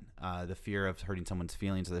be done. The fear of hurting someone's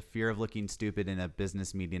feelings, or the fear of looking stupid in a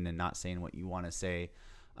business meeting and not saying what you want to say.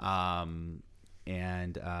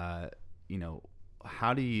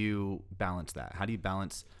 How do you balance that? How do you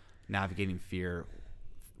balance navigating fear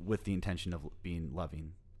with the intention of being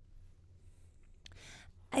loving?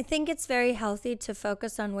 I think it's very healthy to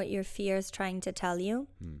focus on what your fear is trying to tell you,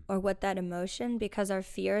 or what that emotion, because our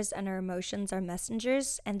fears and our emotions are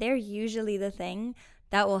messengers, and they're usually the thing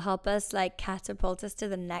that will help us like catapult us to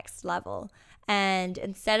the next level. And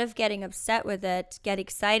instead of getting upset with it, get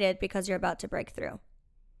excited because you're about to break through.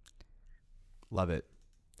 Love it.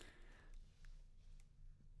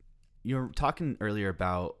 You were talking earlier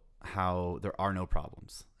about how there are no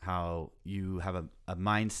problems, how you have a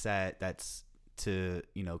mindset that's to,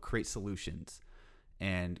 create solutions.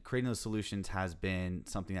 And creating those solutions has been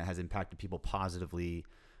something that has impacted people positively,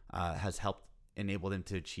 has helped enable them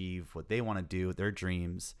to achieve what they want to do, their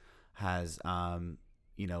dreams, has,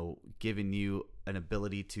 given you an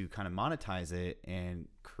ability to kind of monetize it and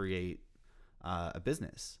create a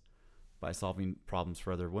business by solving problems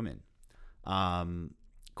for other women.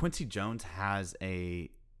 Quincy Jones has a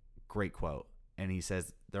great quote, and he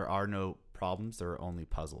says, "There are no problems, there are only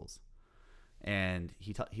puzzles." And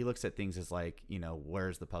he looks at things as like,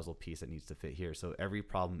 where's the puzzle piece that needs to fit here? So every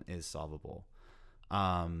problem is solvable.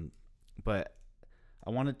 But I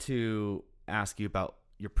wanted to ask you about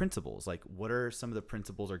your principles. Like, what are some of the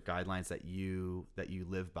principles or guidelines that you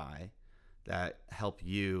live by that help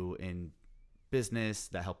you in business,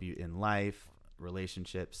 that help you in life,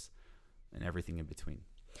 relationships, and everything in between?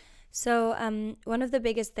 So one of the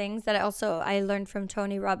biggest things that I learned from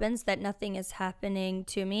Tony Robbins, that nothing is happening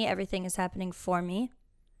to me, everything is happening for me.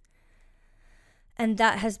 And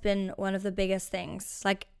that has been one of the biggest things.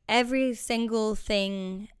 Like every single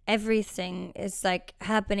thing, everything is like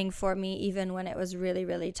happening for me, even when it was really,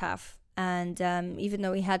 really tough. And even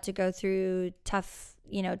though we had to go through tough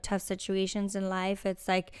situations in life, it's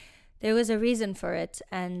like there was a reason for it.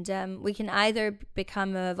 And we can either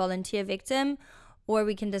become a volunteer victim, or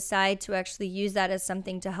we can decide to actually use that as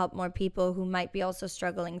something to help more people who might be also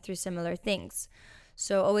struggling through similar things.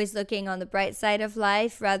 So always looking on the bright side of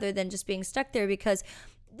life rather than just being stuck there, because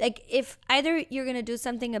like if either you're going to do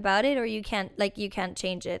something about it or you can't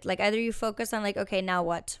change it. Like either you focus on like, okay, now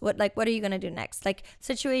what are you going to do next? Like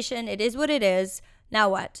situation, it is what it is. Now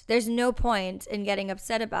what? There's no point in getting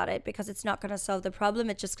upset about it because it's not going to solve the problem.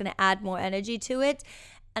 It's just going to add more energy to it.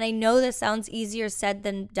 And I know this sounds easier said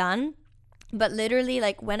than done, but literally,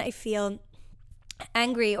 like when I feel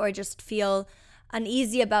angry or just feel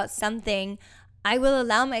uneasy about something, I will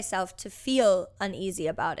allow myself to feel uneasy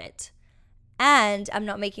about it. And I'm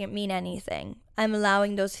not making it mean anything. I'm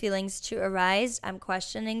allowing those feelings to arise. I'm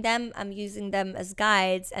questioning them. I'm using them as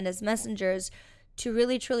guides and as messengers to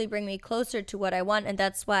really, truly bring me closer to what I want. And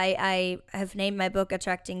that's why I have named my book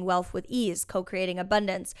Attracting Wealth with Ease, Co-Creating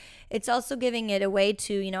Abundance. It's also giving it away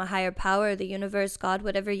to, higher power, the universe, God,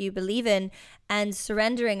 whatever you believe in, and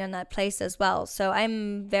surrendering in that place as well. So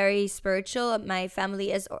I'm very spiritual. My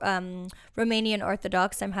family is Romanian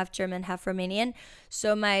Orthodox. I'm half German, half Romanian.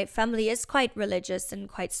 So my family is quite religious and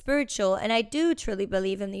quite spiritual. And I do truly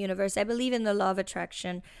believe in the universe. I believe in the law of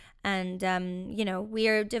attraction. And, we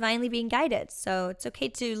are divinely being guided. So it's okay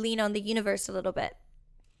to lean on the universe a little bit.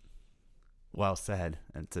 Well said.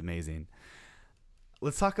 It's amazing.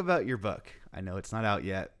 Let's talk about your book. I know it's not out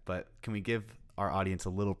yet, but can we give our audience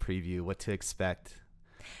a little preview, what to expect?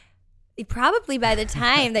 Probably by the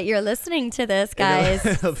time that you're listening to this, guys,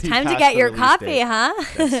 it'll it's time to get your copy, date. Huh?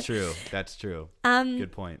 That's true.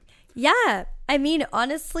 Good point. Yeah. I mean,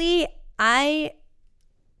 honestly, I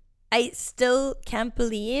still can't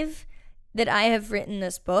believe that I have written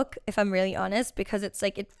this book, if I'm really honest, because it's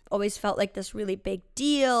like, it always felt like this really big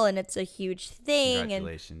deal and it's a huge thing.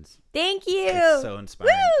 Congratulations. And thank you. It's so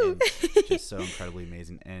inspiring and just so incredibly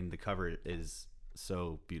amazing. And the cover is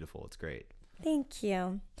so beautiful. It's great. Thank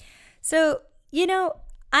you. So,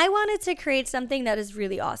 I wanted to create something that is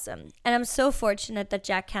really awesome. And I'm so fortunate that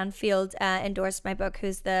Jack Canfield endorsed my book,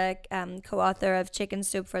 who's the co-author of Chicken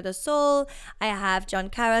Soup for the Soul. I have John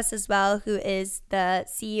Karas as well, who is the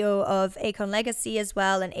CEO of Acorn Legacy as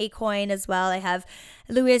well, and Acoin as well. I have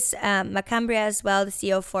Louis Macambria as well, the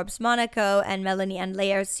CEO of Forbes Monaco, and Melanie Ann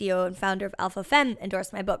Layer, CEO and founder of Alpha Femme,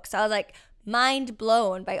 endorsed my book. So I was like, mind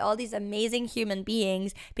blown by all these amazing human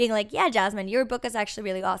beings being like, yeah, Jasmin, your book is actually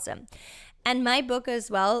really awesome. And my book as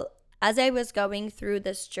well, as I was going through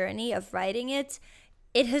this journey of writing it,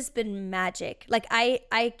 it has been magic. Like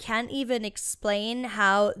I can't even explain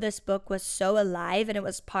how this book was so alive, and it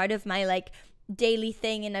was part of my like daily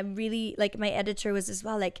thing. And I'm really like, my editor was as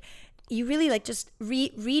well like, you really like just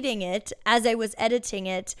reading it as I was editing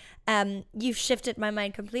it. You've shifted my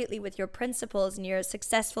mind completely with your principles and your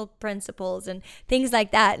successful principles and things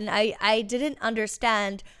like that. And I didn't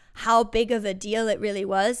understand how big of a deal it really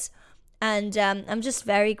was. And I'm just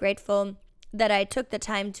very grateful that I took the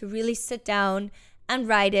time to really sit down and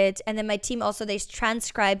write it. And then my team also, they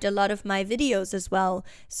transcribed a lot of my videos as well.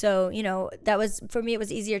 So, that was, for me, it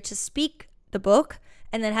was easier to speak the book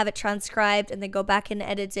and then have it transcribed and then go back and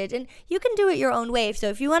edit it. And you can do it your own way. So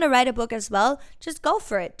if you want to write a book as well, just go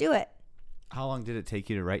for it. Do it. How long did it take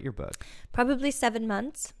you to write your book? Probably 7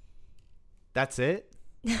 months. That's it?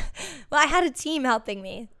 Well, I had a team helping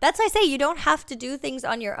me. That's why I say you don't have to do things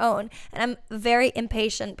on your own. And I'm a very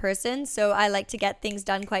impatient person, so I like to get things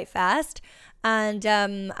done quite fast. And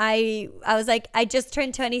I was like, I just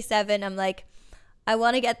turned 27. I'm like, I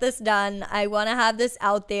want to get this done. I want to have this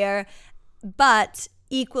out there, but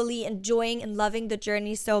equally enjoying and loving the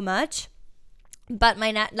journey so much. But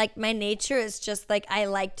my nature is just like, I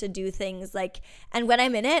like to do things like, and when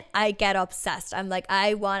I'm in it, I get obsessed. I'm like,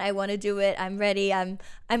 I want to do it. I'm ready. I'm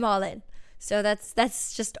all in. So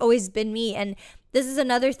that's just always been me. And this is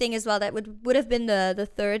another thing as well that would have been the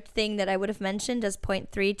third thing that I would have mentioned as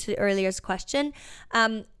point 3 to earlier's question.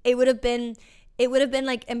 It would have been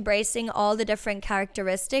like embracing all the different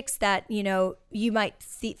characteristics that, you know, you might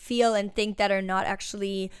feel and think that are not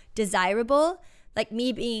actually desirable. Like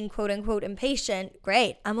me being quote unquote impatient,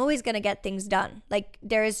 great. I'm always going to get things done. Like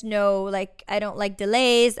there is no, like, I don't like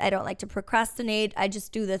delays. I don't like to procrastinate. I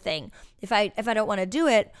just do the thing. If I don't want to do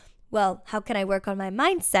it, well, how can I work on my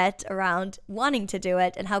mindset around wanting to do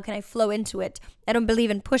it, and how can I flow into it? I don't believe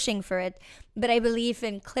in pushing for it, but I believe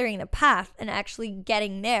in clearing the path and actually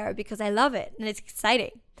getting there because I love it and it's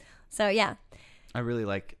exciting. So yeah. I really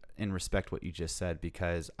like and respect what you just said,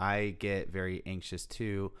 because I get very anxious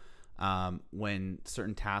too when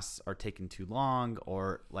certain tasks are taking too long,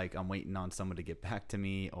 or like I'm waiting on someone to get back to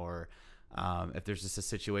me, or if there's just a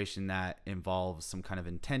situation that involves some kind of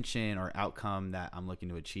intention or outcome that I'm looking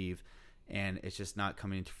to achieve and it's just not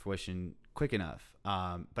coming to fruition quick enough.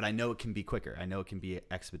 But I know it can be quicker. I know it can be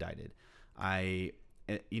expedited. I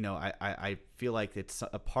feel like it's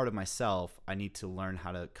a part of myself I need to learn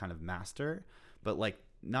how to kind of master, but like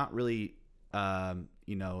not really,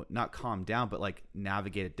 not calm down, but like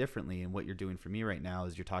navigate it differently. And what you're doing for me right now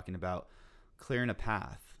is you're talking about clearing a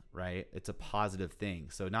path, right? It's a positive thing.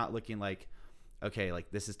 So not looking like, okay,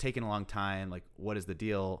 like this is taking a long time, like what is the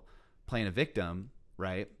deal, playing a victim,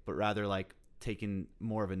 right? But rather like taking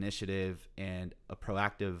more of initiative and a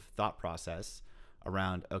proactive thought process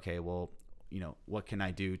around, okay, well, what can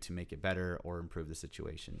I do to make it better or improve the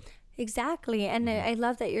situation? Exactly. And I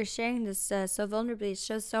love that you're sharing this so vulnerably. It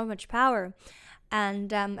shows so much power.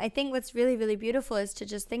 And I think what's really, really beautiful is to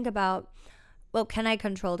just think about, well, can I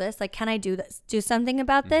control this? Like, can I do something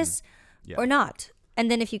about this or not?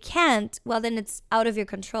 And then if you can't, well, then it's out of your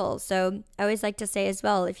control. So I always like to say as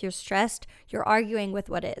well, if you're stressed, you're arguing with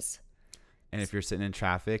what is. And if you're sitting in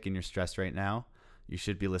traffic and you're stressed right now, you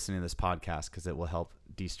should be listening to this podcast because it will help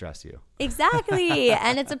de-stress you. Exactly.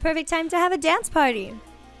 And it's a perfect time to have a dance party.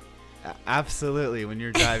 Absolutely, when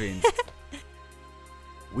you're driving.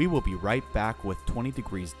 We will be right back with 20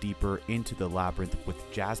 Degrees Deeper into the Labyrinth with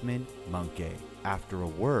Jasmin, Manke, after a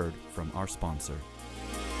word from our sponsor.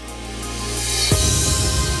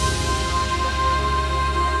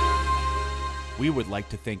 We would like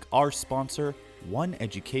to thank our sponsor, One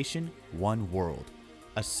Education, One World,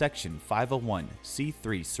 a Section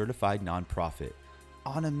 501c3 certified nonprofit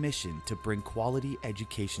on a mission to bring quality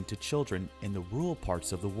education to children in the rural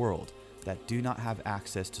parts of the world that do not have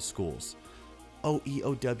access to schools.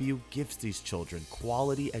 OEOW gives these children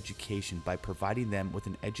quality education by providing them with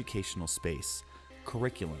an educational space,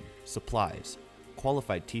 curriculum, supplies,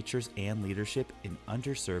 qualified teachers, and leadership in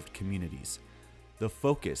underserved communities. The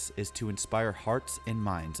focus is to inspire hearts and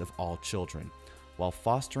minds of all children, while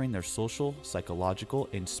fostering their social, psychological,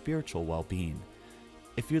 and spiritual well-being.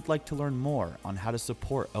 If you'd like to learn more on how to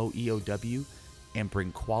support OEOW and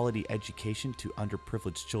bring quality education to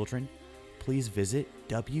underprivileged children, please visit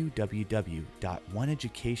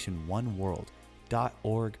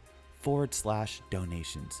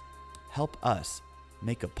www.oneeducationoneworld.org/donations. Help us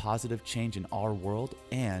make a positive change in our world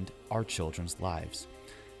and our children's lives.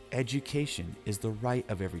 Education is the right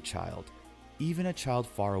of every child, even a child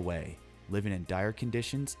far away, living in dire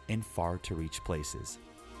conditions in far-to-reach places.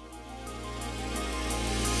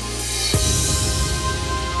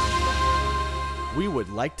 We would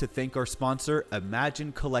like to thank our sponsor,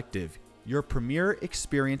 Imagine Collective, your premier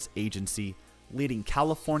experience agency, leading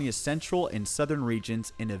California's central and southern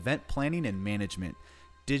regions in event planning and management,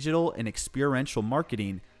 digital and experiential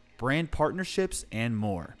marketing, brand partnerships, and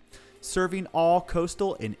more. Serving all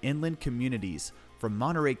coastal and inland communities, from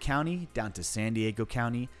Monterey County down to San Diego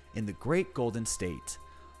County in the Great Golden State.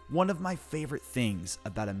 One of my favorite things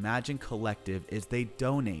about Imagine Collective is they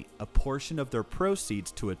donate a portion of their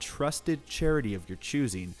proceeds to a trusted charity of your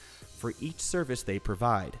choosing for each service they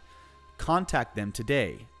provide. Contact them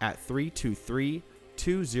today at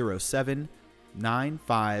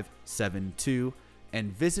 323-207-9572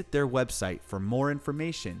 and visit their website for more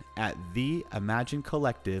information at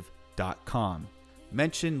theimaginecollective.com.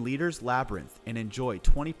 Mention Leaders Labyrinth and enjoy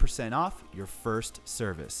 20% off your first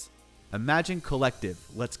service. Imagine Collective.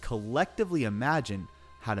 Let's collectively imagine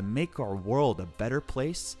how to make our world a better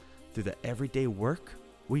place through the everyday work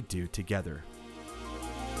we do together.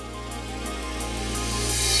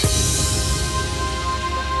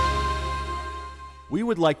 We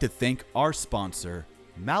would like to thank our sponsor,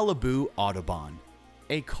 Malibu Audubon,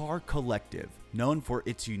 a car collective known for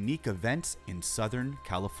its unique events in Southern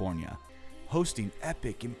California, hosting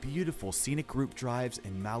epic and beautiful scenic group drives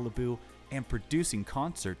in Malibu and producing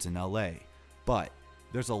concerts in LA. But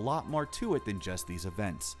there's a lot more to it than just these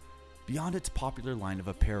events. Beyond its popular line of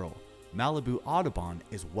apparel, Malibu Audubon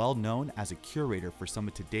is well known as a curator for some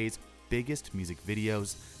of today's biggest music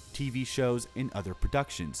videos, TV shows, and other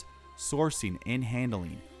productions, sourcing and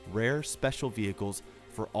handling rare special vehicles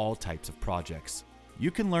for all types of projects. You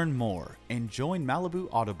can learn more and join Malibu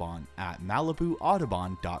Audubon at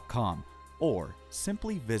malibuaudubon.com or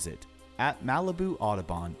simply visit at Malibu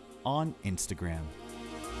Audubon on Instagram.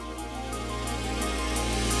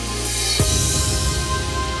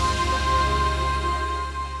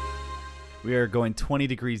 We are going 20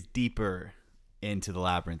 degrees deeper into the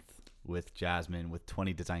labyrinth with Jasmin with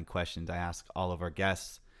 20 design questions I ask all of our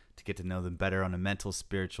guests to get to know them better on a mental,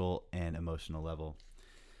 spiritual, and emotional level.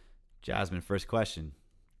 Jasmin, first question.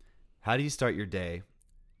 How do you start your day?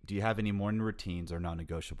 Do you have any morning routines or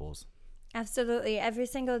non-negotiables? Absolutely. Every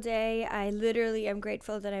single day, I literally am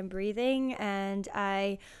grateful that I'm breathing, and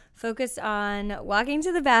I focus on walking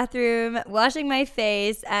to the bathroom, washing my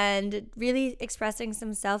face, and really expressing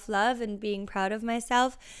some self-love and being proud of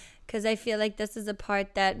myself, because I feel like this is a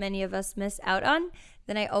part that many of us miss out on.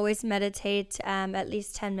 Then I always meditate at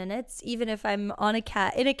least 10 minutes, even if I'm in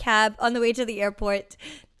a cab on the way to the airport.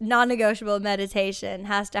 Non-negotiable meditation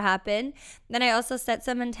has to happen. Then I also set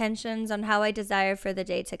some intentions on how I desire for the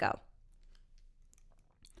day to go.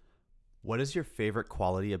 What is your favorite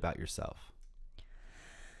quality about yourself?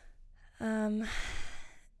 I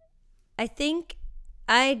think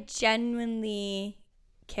I genuinely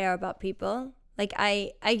care about people. Like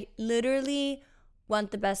I literally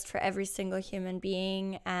want the best for every single human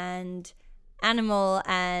being and animal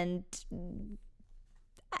and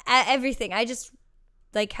everything. I just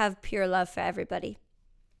have pure love for everybody.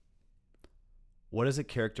 What is a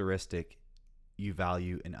characteristic you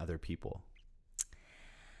value in other people?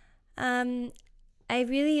 I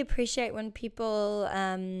really appreciate when people,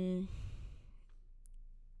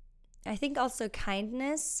 I think also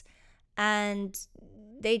kindness, and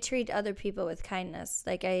they treat other people with kindness.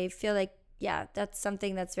 I feel like, yeah, that's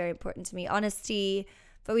something that's very important to me. Honesty,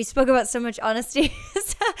 but we spoke about so much honesty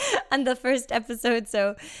on the first episode.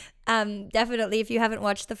 So definitely, if you haven't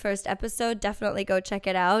watched the first episode, definitely go check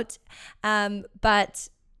it out. But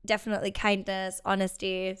definitely kindness,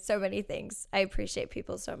 honesty, so many things. I appreciate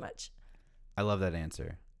people so much. I love that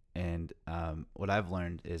answer. And what I've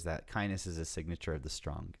learned is that kindness is a signature of the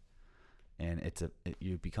strong. And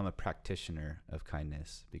you become a practitioner of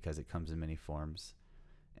kindness because it comes in many forms.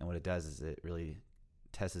 And what it does is it really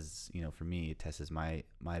tests, for me, it tests my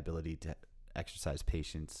ability to exercise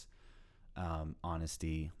patience,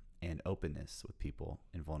 honesty, and openness with people,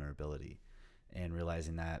 and vulnerability, and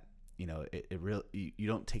realizing that, it really, you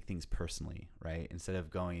don't take things personally, right? Instead of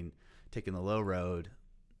taking the low road,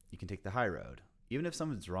 you can take the high road, even if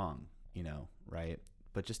someone's wrong, right?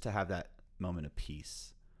 But just to have that moment of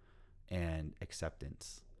peace and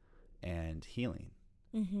acceptance and healing,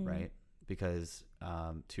 right? Because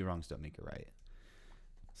two wrongs don't make it right.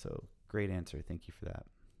 So great answer. Thank you for that.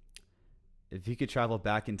 If you could travel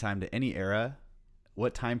back in time to any era,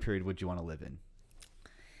 what time period would you want to live in?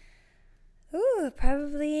 Ooh,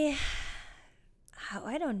 probably. Oh,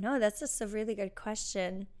 I don't know. That's just a really good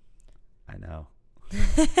question. I know.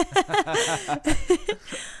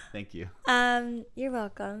 Thank you. You're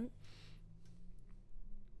welcome.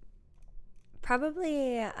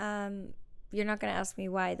 Probably, you're not going to ask me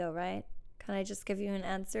why though, right? Can I just give you an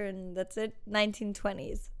answer and that's it?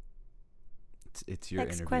 1920s. It's your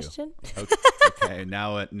Next interview. Question. Okay.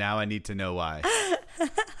 Now I need to know why.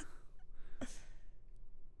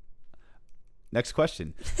 Next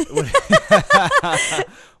question.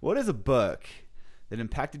 What is a book that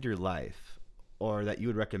impacted your life or that you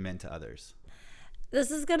would recommend to others? This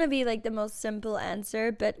is going to be the most simple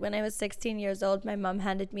answer, but when I was 16 years old, my mom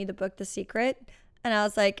handed me the book The Secret, and I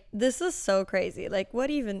was like, this is so crazy. What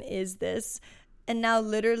even is this? And now,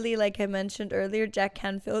 literally, like I mentioned earlier, Jack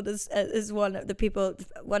Canfield is one of the people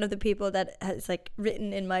that has like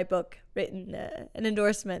written in my book, written an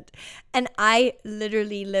endorsement, and I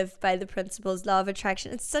literally live by the principles law of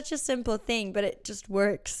attraction. It's such a simple thing, but it just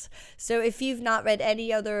works. So if you've not read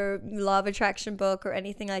any other law of attraction book or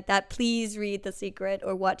anything like that, please read The Secret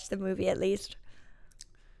or watch the movie at least.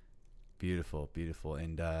 Beautiful, beautiful.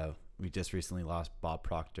 And we just recently lost Bob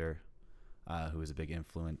Proctor, who was a big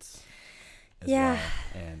influence as well.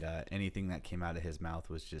 And anything that came out of his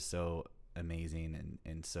mouth was just so amazing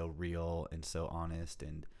and so real and so honest.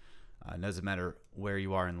 And it doesn't matter where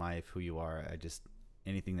you are in life, who you are.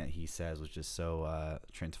 Anything that he says was just so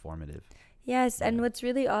transformative. Yes, and what's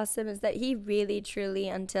really awesome is that he really, truly,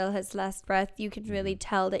 until his last breath, you can really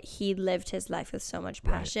tell that he lived his life with so much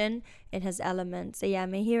passion in his element. So yeah,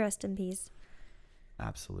 may he rest in peace.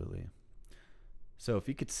 Absolutely. So if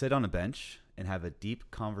you could sit on a bench and have a deep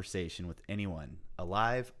conversation with anyone,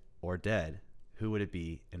 alive or dead, who would it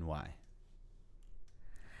be and why?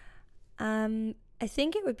 I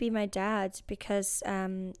think it would be my dad, because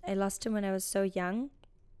I lost him when I was so young.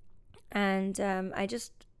 And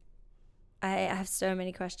I have so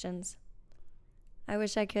many questions. I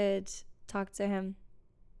wish I could talk to him.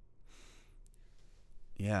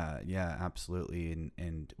 Yeah, absolutely.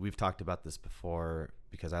 And we've talked about this before,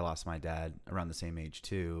 because I lost my dad around the same age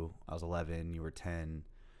too. I was 11, you were 10.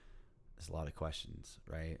 There's a lot of questions,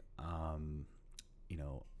 right?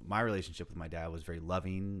 My relationship with my dad was very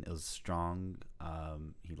loving. It was strong.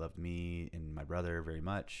 He loved me and my brother very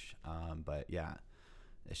much. But yeah,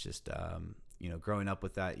 it's just, growing up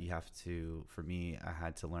with that, for me, I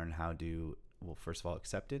had to learn how to, first of all,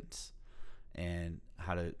 acceptance, and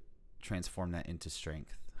how to transform that into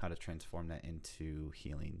strength, how to transform that into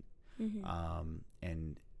healing,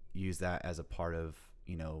 and use that as a part of,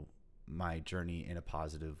 my journey in a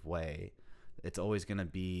positive way. It's always going to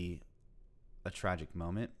be a tragic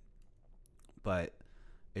moment, but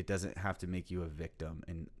it doesn't have to make you a victim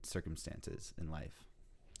in circumstances in life.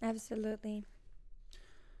 Absolutely.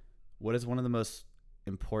 What is one of the most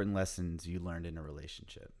important lessons you learned in a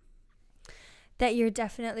relationship? That you're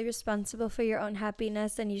definitely responsible for your own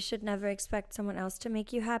happiness, and you should never expect someone else to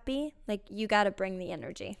make you happy. Like, you got to bring the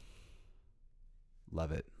energy.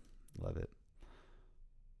 Love it. Love it.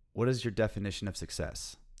 What is your definition of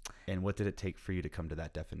success? And what did it take for you to come to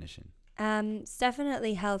that definition? It's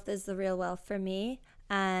definitely health is the real wealth for me.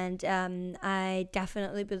 And I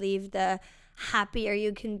definitely believe the happier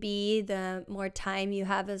you can be, the more time you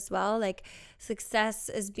have as well. Like, success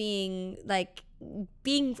is being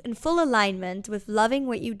in full alignment with loving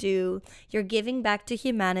what you do. You're giving back to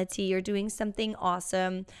humanity. You're doing something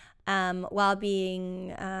awesome, while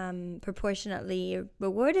being proportionately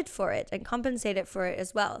rewarded for it and compensated for it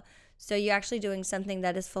as well. So you're actually doing something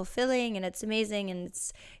that is fulfilling, and it's amazing, and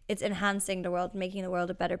it's enhancing the world, making the world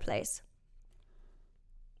a better place.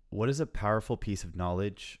 What is a powerful piece of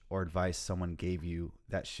knowledge or advice someone gave you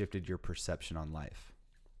that shifted your perception on life?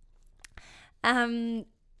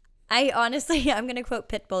 I honestly, I'm going to quote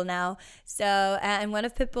Pitbull now. So in one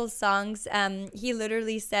of Pitbull's songs, he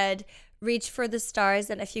literally said, "Reach for the stars,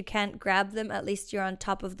 and if you can't grab them, at least you're on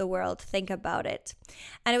top of the world. Think about it."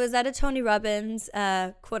 And it was at a Tony Robbins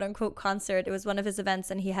quote unquote concert. It was one of his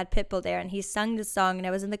events, and he had Pitbull there, and he sung the song, and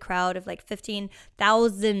I was in the crowd of like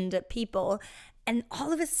 15,000 people. And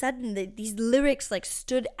all of a sudden, these lyrics like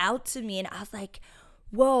stood out to me, and I was like,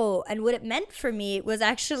 whoa. And what it meant for me was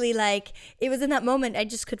actually like, it was in that moment, I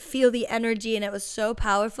just could feel the energy, and it was so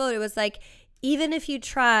powerful. It was like, even if you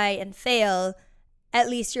try and fail, at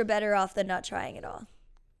least you're better off than not trying at all.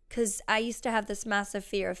 Because I used to have this massive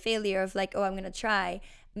fear of failure, of like, oh, I'm going to try.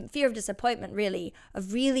 Fear of disappointment, really,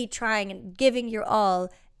 of really trying and giving your all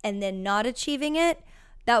and then not achieving it.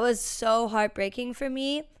 That was so heartbreaking for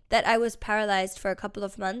me that I was paralyzed for a couple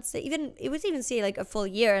of months. It was even say like a full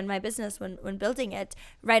year in my business when building it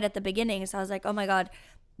right at the beginning. So I was like, oh my God,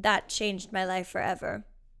 that changed my life forever.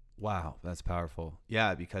 Wow, that's powerful.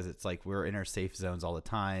 Yeah, because it's like we're in our safe zones all the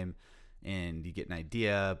time, and you get an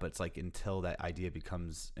idea, but it's like until that idea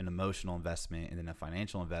becomes an emotional investment and then a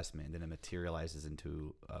financial investment and then it materializes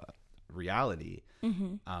into reality,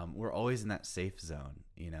 we're always in that safe zone,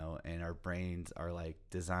 and our brains are like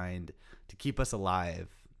designed to keep us alive,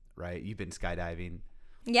 right? You've been skydiving.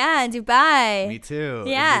 Yeah, in Dubai. Me too.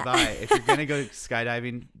 Yeah. In Dubai. If you're going to go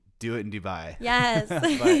skydiving, do it in Dubai. Yes.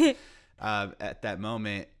 But at that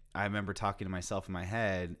moment, I remember talking to myself in my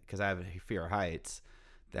head, because I have a fear of heights,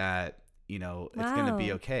 that it's going to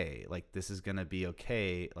be okay. Like, this is going to be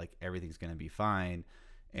okay. Like, everything's going to be fine.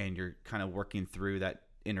 And you're kind of working through that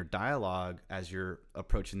inner dialogue as you're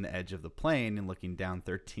approaching the edge of the plane and looking down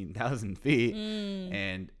 13,000 feet.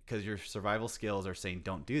 And because your survival skills are saying,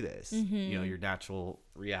 don't do this, you know, your natural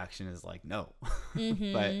reaction is like, no.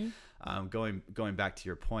 But going back to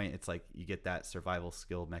your point, it's like you get that survival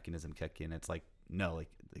skill mechanism kick in. It's like, no,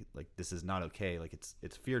 like this is not okay. Like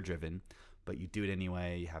it's fear driven, but you do it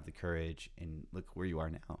anyway. You have the courage, and look where you are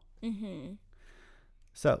now.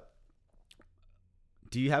 So,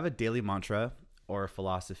 do you have a daily mantra or a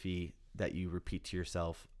philosophy that you repeat to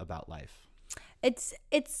yourself about life? It's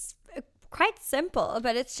quite simple,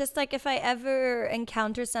 but it's just like if I ever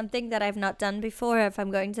encounter something that I've not done before, if I'm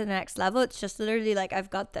going to the next level, it's just literally like, I've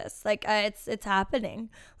got this. Like it's happening.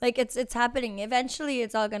 Like it's happening. Eventually,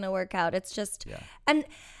 it's all gonna work out. It's just and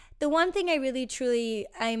the one thing I really truly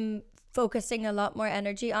I'm focusing a lot more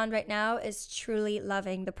energy on right now is truly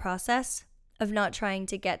loving the process of not trying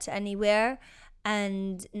to get to anywhere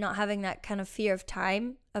and not having that kind of fear of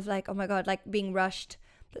time of like, oh my God, like being rushed,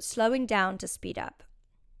 but slowing down to speed up.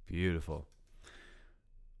 Beautiful.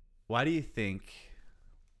 Why do you think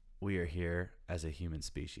we are here as a human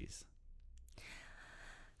species?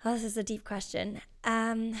 Oh, this is a deep question.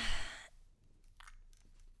 I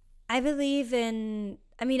believe in,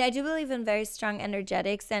 I do believe in very strong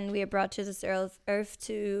energetics, and we are brought to this earth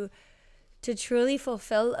to truly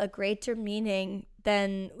fulfill a greater meaning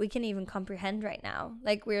than we can even comprehend right now.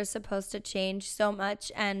 Like, we're supposed to change so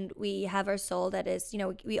much, and we have our soul that is, you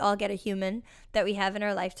know, we all get a human that we have in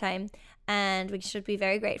our lifetime, and we should be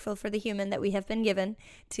very grateful for the human that we have been given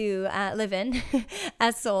to live in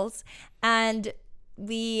as souls. And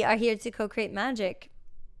we are here to co-create magic.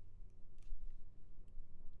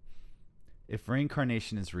 If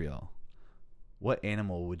reincarnation is real, what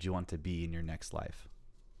animal would you want to be in your next life?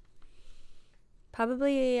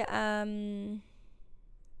 Probably,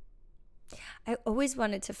 I always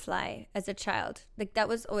wanted to fly as a child. Like, that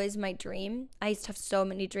was always my dream. I used to have so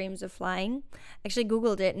many dreams of flying. I actually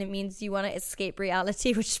Googled it, and it means you want to escape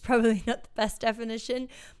reality, which is probably not the best definition.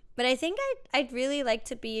 But I think I'd really like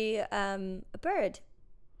to be a bird.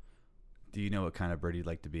 Do you know what kind of bird you'd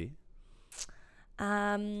like to be?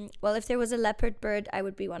 Well, if there was a leopard bird, I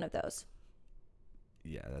would be one of those.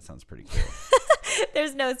 Yeah, that sounds pretty cool.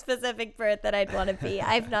 There's no specific bird that I'd want to be.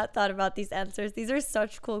 I've not thought about these answers. These are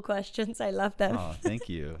such cool questions. I love them. Oh, thank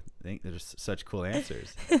you. There's such cool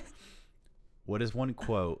answers. What is one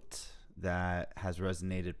quote that has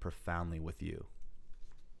resonated profoundly with you?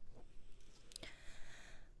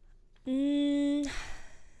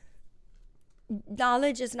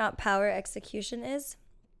 Knowledge is not power, execution is.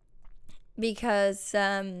 Because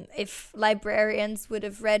if librarians would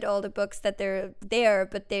have read all the books that they're there,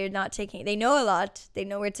 but they're not taking, they know a lot, they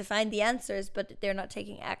know where to find the answers, but they're not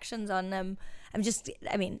taking actions on them.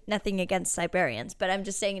 Nothing against librarians, but I'm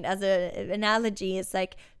just saying it as an analogy. It's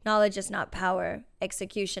like, knowledge is not power,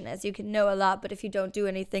 execution is. You can know a lot, but if you don't do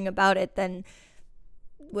anything about it, then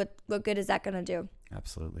what good is that going to do?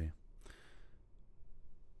 Absolutely.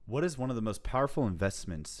 What is one of the most powerful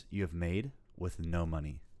investments you have made with no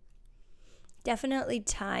money? Definitely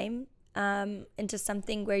time into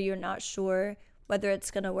something where you're not sure whether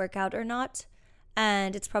it's going to work out or not.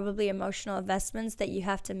 And it's probably emotional investments that you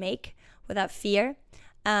have to make without fear.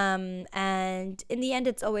 And in the end,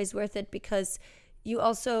 it's always worth it because you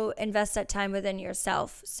also invest that time within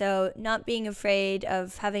yourself. So not being afraid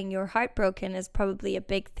of having your heart broken is probably a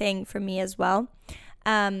big thing for me as well.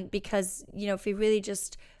 Because, you know, if we really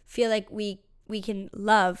just feel like we can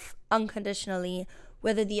love unconditionally,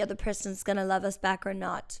 whether the other person's going to love us back or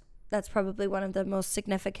not, that's probably one of the most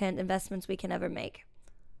significant investments we can ever make.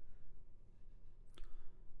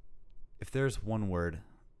 If there's one word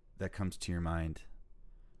that comes to your mind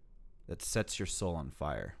that sets your soul on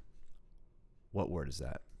fire, what word is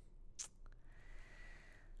that?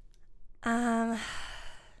 Kind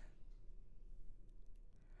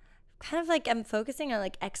of like I'm focusing on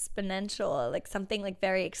like exponential, like something like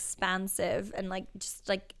very expansive and like just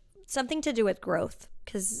like something to do with growth.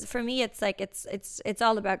 Because for me, it's like it's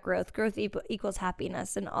all about growth. Growth equals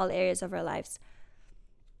happiness in all areas of our lives.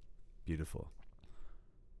 Beautiful.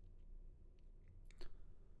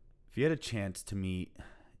 If you had a chance to meet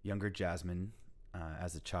younger Jasmin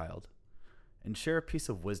as a child and share a piece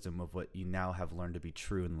of wisdom of what you now have learned to be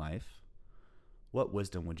true in life, what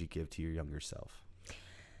wisdom would you give to your younger self?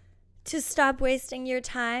 To stop wasting your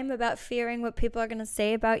time about fearing what people are going to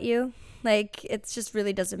say about you. Like, it just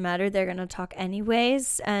really doesn't matter. They're going to talk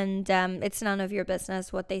anyways. And it's none of your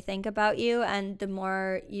business what they think about you. And the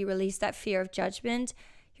more you release that fear of judgment,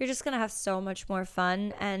 you're just going to have so much more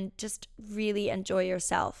fun and just really enjoy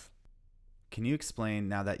yourself. Can you explain,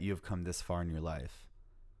 now that you have come this far in your life,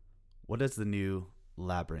 what does the new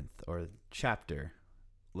labyrinth or chapter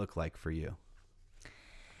look like for you?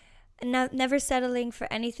 Never settling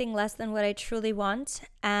for anything less than what I truly want.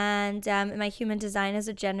 And my human design is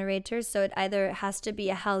a generator, so it either has to be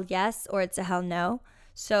a hell yes or it's a hell no.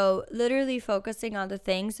 So literally focusing on the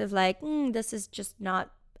things of like, this is just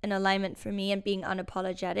not an alignment for me, and being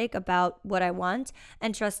unapologetic about what I want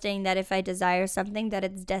and trusting that if I desire something that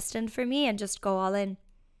it's destined for me, and just go all in.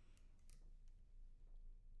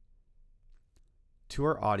 To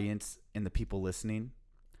our audience and the people listening,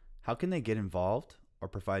 how can they get involved or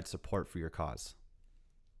provide support for your cause?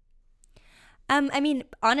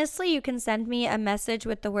 Honestly, you can send me a message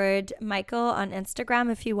with the word Michael on Instagram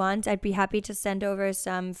if you want. I'd be happy to send over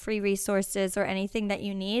some free resources or anything that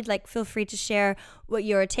you need. Like, feel free to share what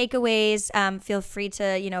your takeaways. Feel free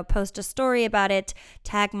to, post a story about it.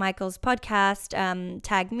 Tag Michael's podcast.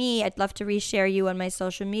 Tag me. I'd love to reshare you on my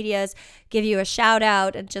social medias, give you a shout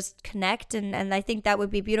out, and just connect. And I think that would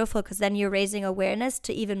be beautiful, because then you're raising awareness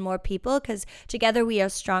to even more people, because together we are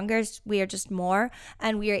stronger. We are just more,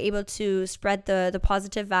 and we are able to spread the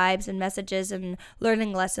positive vibes and messages and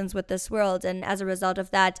learning lessons with this world. And as a result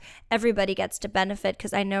of that, everybody gets to benefit,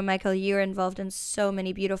 because I know, Michael, you're involved in so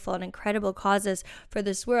many beautiful and incredible causes for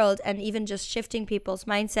this world, and even just shifting people's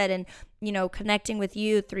mindset and connecting with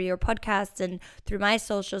you through your podcasts and through my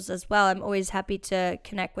socials as well. I'm always happy to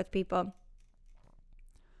connect with people.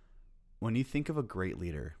 When you think of a great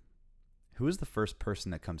leader, who is the first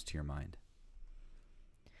person that comes to your mind?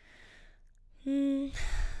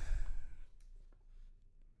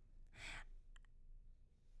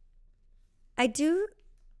 I do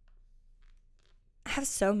have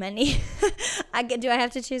so many. Do I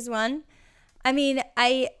have to choose one?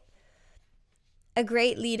 A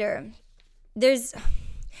great leader. There's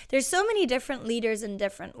so many different leaders in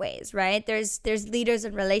different ways, right? There's leaders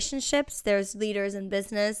in relationships, there's leaders in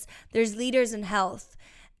business, there's leaders in health.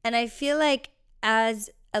 And I feel like,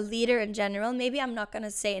 as a leader in general, maybe I'm not going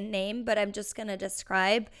to say a name, but I'm just going to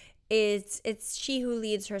describe, it's she who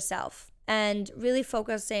leads herself, and really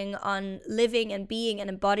focusing on living and being and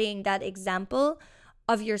embodying that example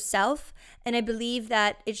of yourself. And I believe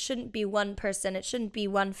that it shouldn't be one person, it shouldn't be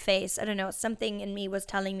one face. I don't know, something in me was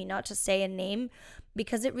telling me not to say a name,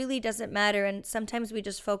 because it really doesn't matter. And sometimes we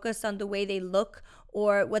just focus on the way they look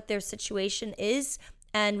or what their situation is,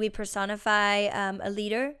 and we personify a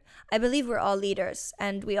leader. I believe we're all leaders,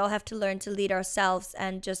 and we all have to learn to lead ourselves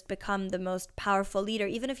and just become the most powerful leader.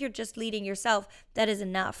 Even if you're just leading yourself, that is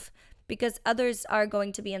enough, because others are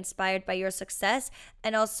going to be inspired by your success,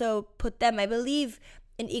 and also put them, I believe,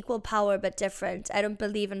 in equal power but different. I don't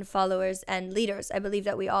believe in followers and leaders. I believe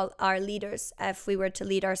that we all are leaders if we were to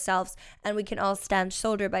lead ourselves, and we can all stand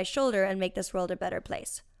shoulder by shoulder and make this world a better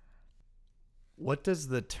place. What does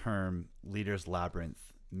the term Leader's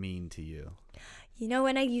Labyrinth mean to you?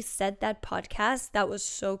 When you said that podcast, that was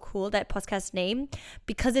so cool, that podcast name,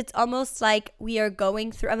 because it's almost like we are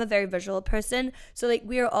going through, I'm a very visual person, so like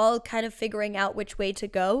we are all kind of figuring out which way to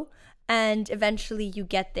go, and eventually you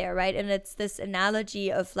get there, right? And it's this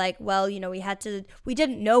analogy of like, well, we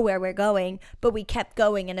didn't know where we're going, but we kept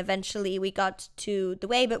going, and eventually we got to the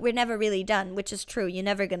way, but we're never really done, which is true. You're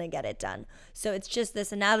never gonna get it done. So it's just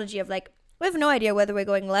this analogy of like, we have no idea whether we're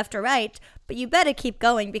going left or right, but you better keep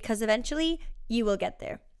going, because eventually you will get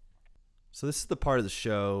there. So this is the part of the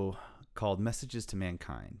show called Messages to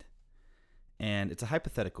Mankind. And it's a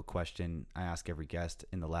hypothetical question I ask every guest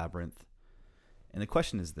in the Labyrinth. And the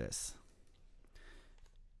question is this: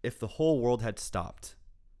 if the whole world had stopped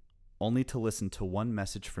only to listen to one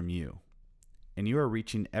message from you, and you are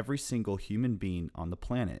reaching every single human being on the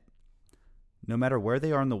planet, no matter where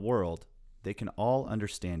they are in the world, they can all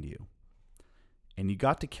understand you, and you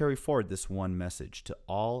got to carry forward this one message to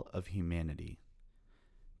all of humanity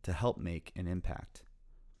to help make an impact,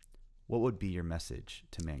 what would be your message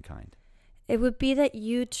to mankind? It would be that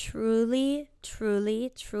you truly,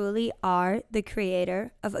 truly, truly are the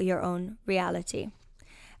creator of your own reality.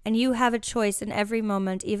 And you have a choice in every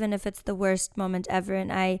moment, even if it's the worst moment ever.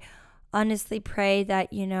 And I honestly pray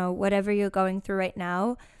that, whatever you're going through right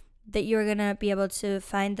now, that you're going to be able to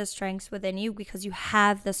find the strengths within you, because you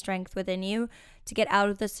have the strength within you to get out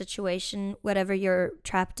of the situation, whatever you're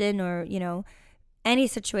trapped in, or, any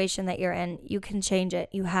situation that you're in. You can change it.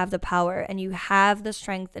 You have the power, and you have the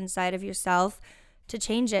strength inside of yourself to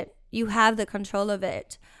change it. You have the control of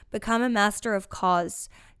it. Become a master of cause.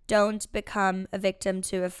 Don't become a victim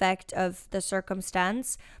to effect of the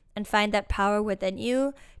circumstance, and find that power within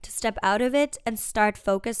you to step out of it and start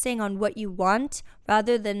focusing on what you want,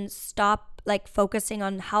 rather than stop like focusing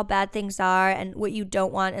on how bad things are and what you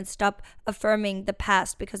don't want, and stop affirming the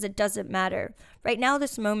past because it doesn't matter. Right now,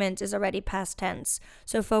 this moment is already past tense.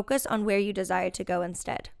 So focus on where you desire to go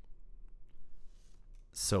instead.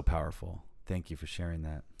 So powerful. Thank you for sharing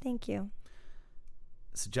that. Thank you.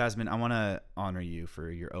 So Jasmin, I want to honor you for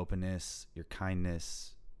your openness, your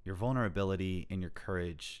kindness, your vulnerability, and your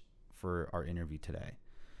courage for our interview today.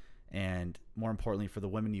 And more importantly, for the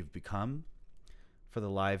women you've become, for the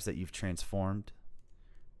lives that you've transformed,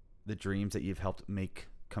 the dreams that you've helped make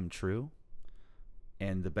come true,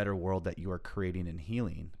 and the better world that you are creating and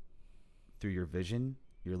healing through your vision,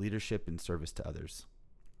 your leadership, and service to others.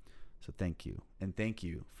 So thank you. And thank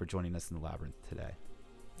you for joining us in the Labyrinth today.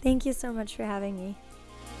 Thank you so much for having me.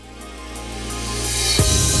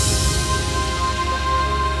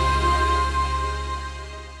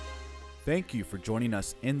 Thank you for joining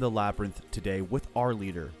us in the Labyrinth today with our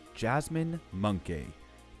leader, Jasmin Manke.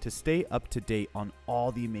 To stay up to date on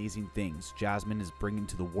all the amazing things Jasmin is bringing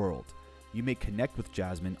to the world, you may connect with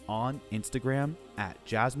Jasmin on Instagram at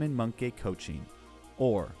Jasmin Manke Coaching,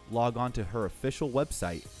 or log on to her official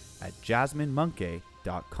website at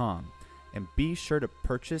jasminmanke.com, and be sure to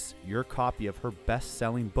purchase your copy of her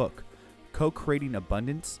best-selling book, Co-Creating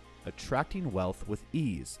Abundance, Attracting Wealth with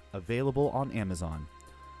Ease, available on Amazon.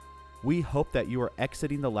 We hope that you are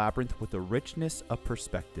exiting the labyrinth with a richness of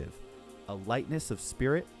perspective, a lightness of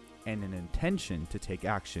spirit, and an intention to take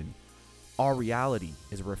action. Our reality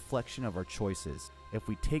is a reflection of our choices. If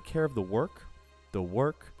we take care of the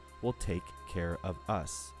work will take care of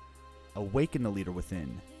us. Awaken the leader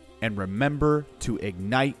within, and remember to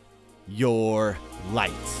ignite your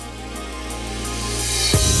light.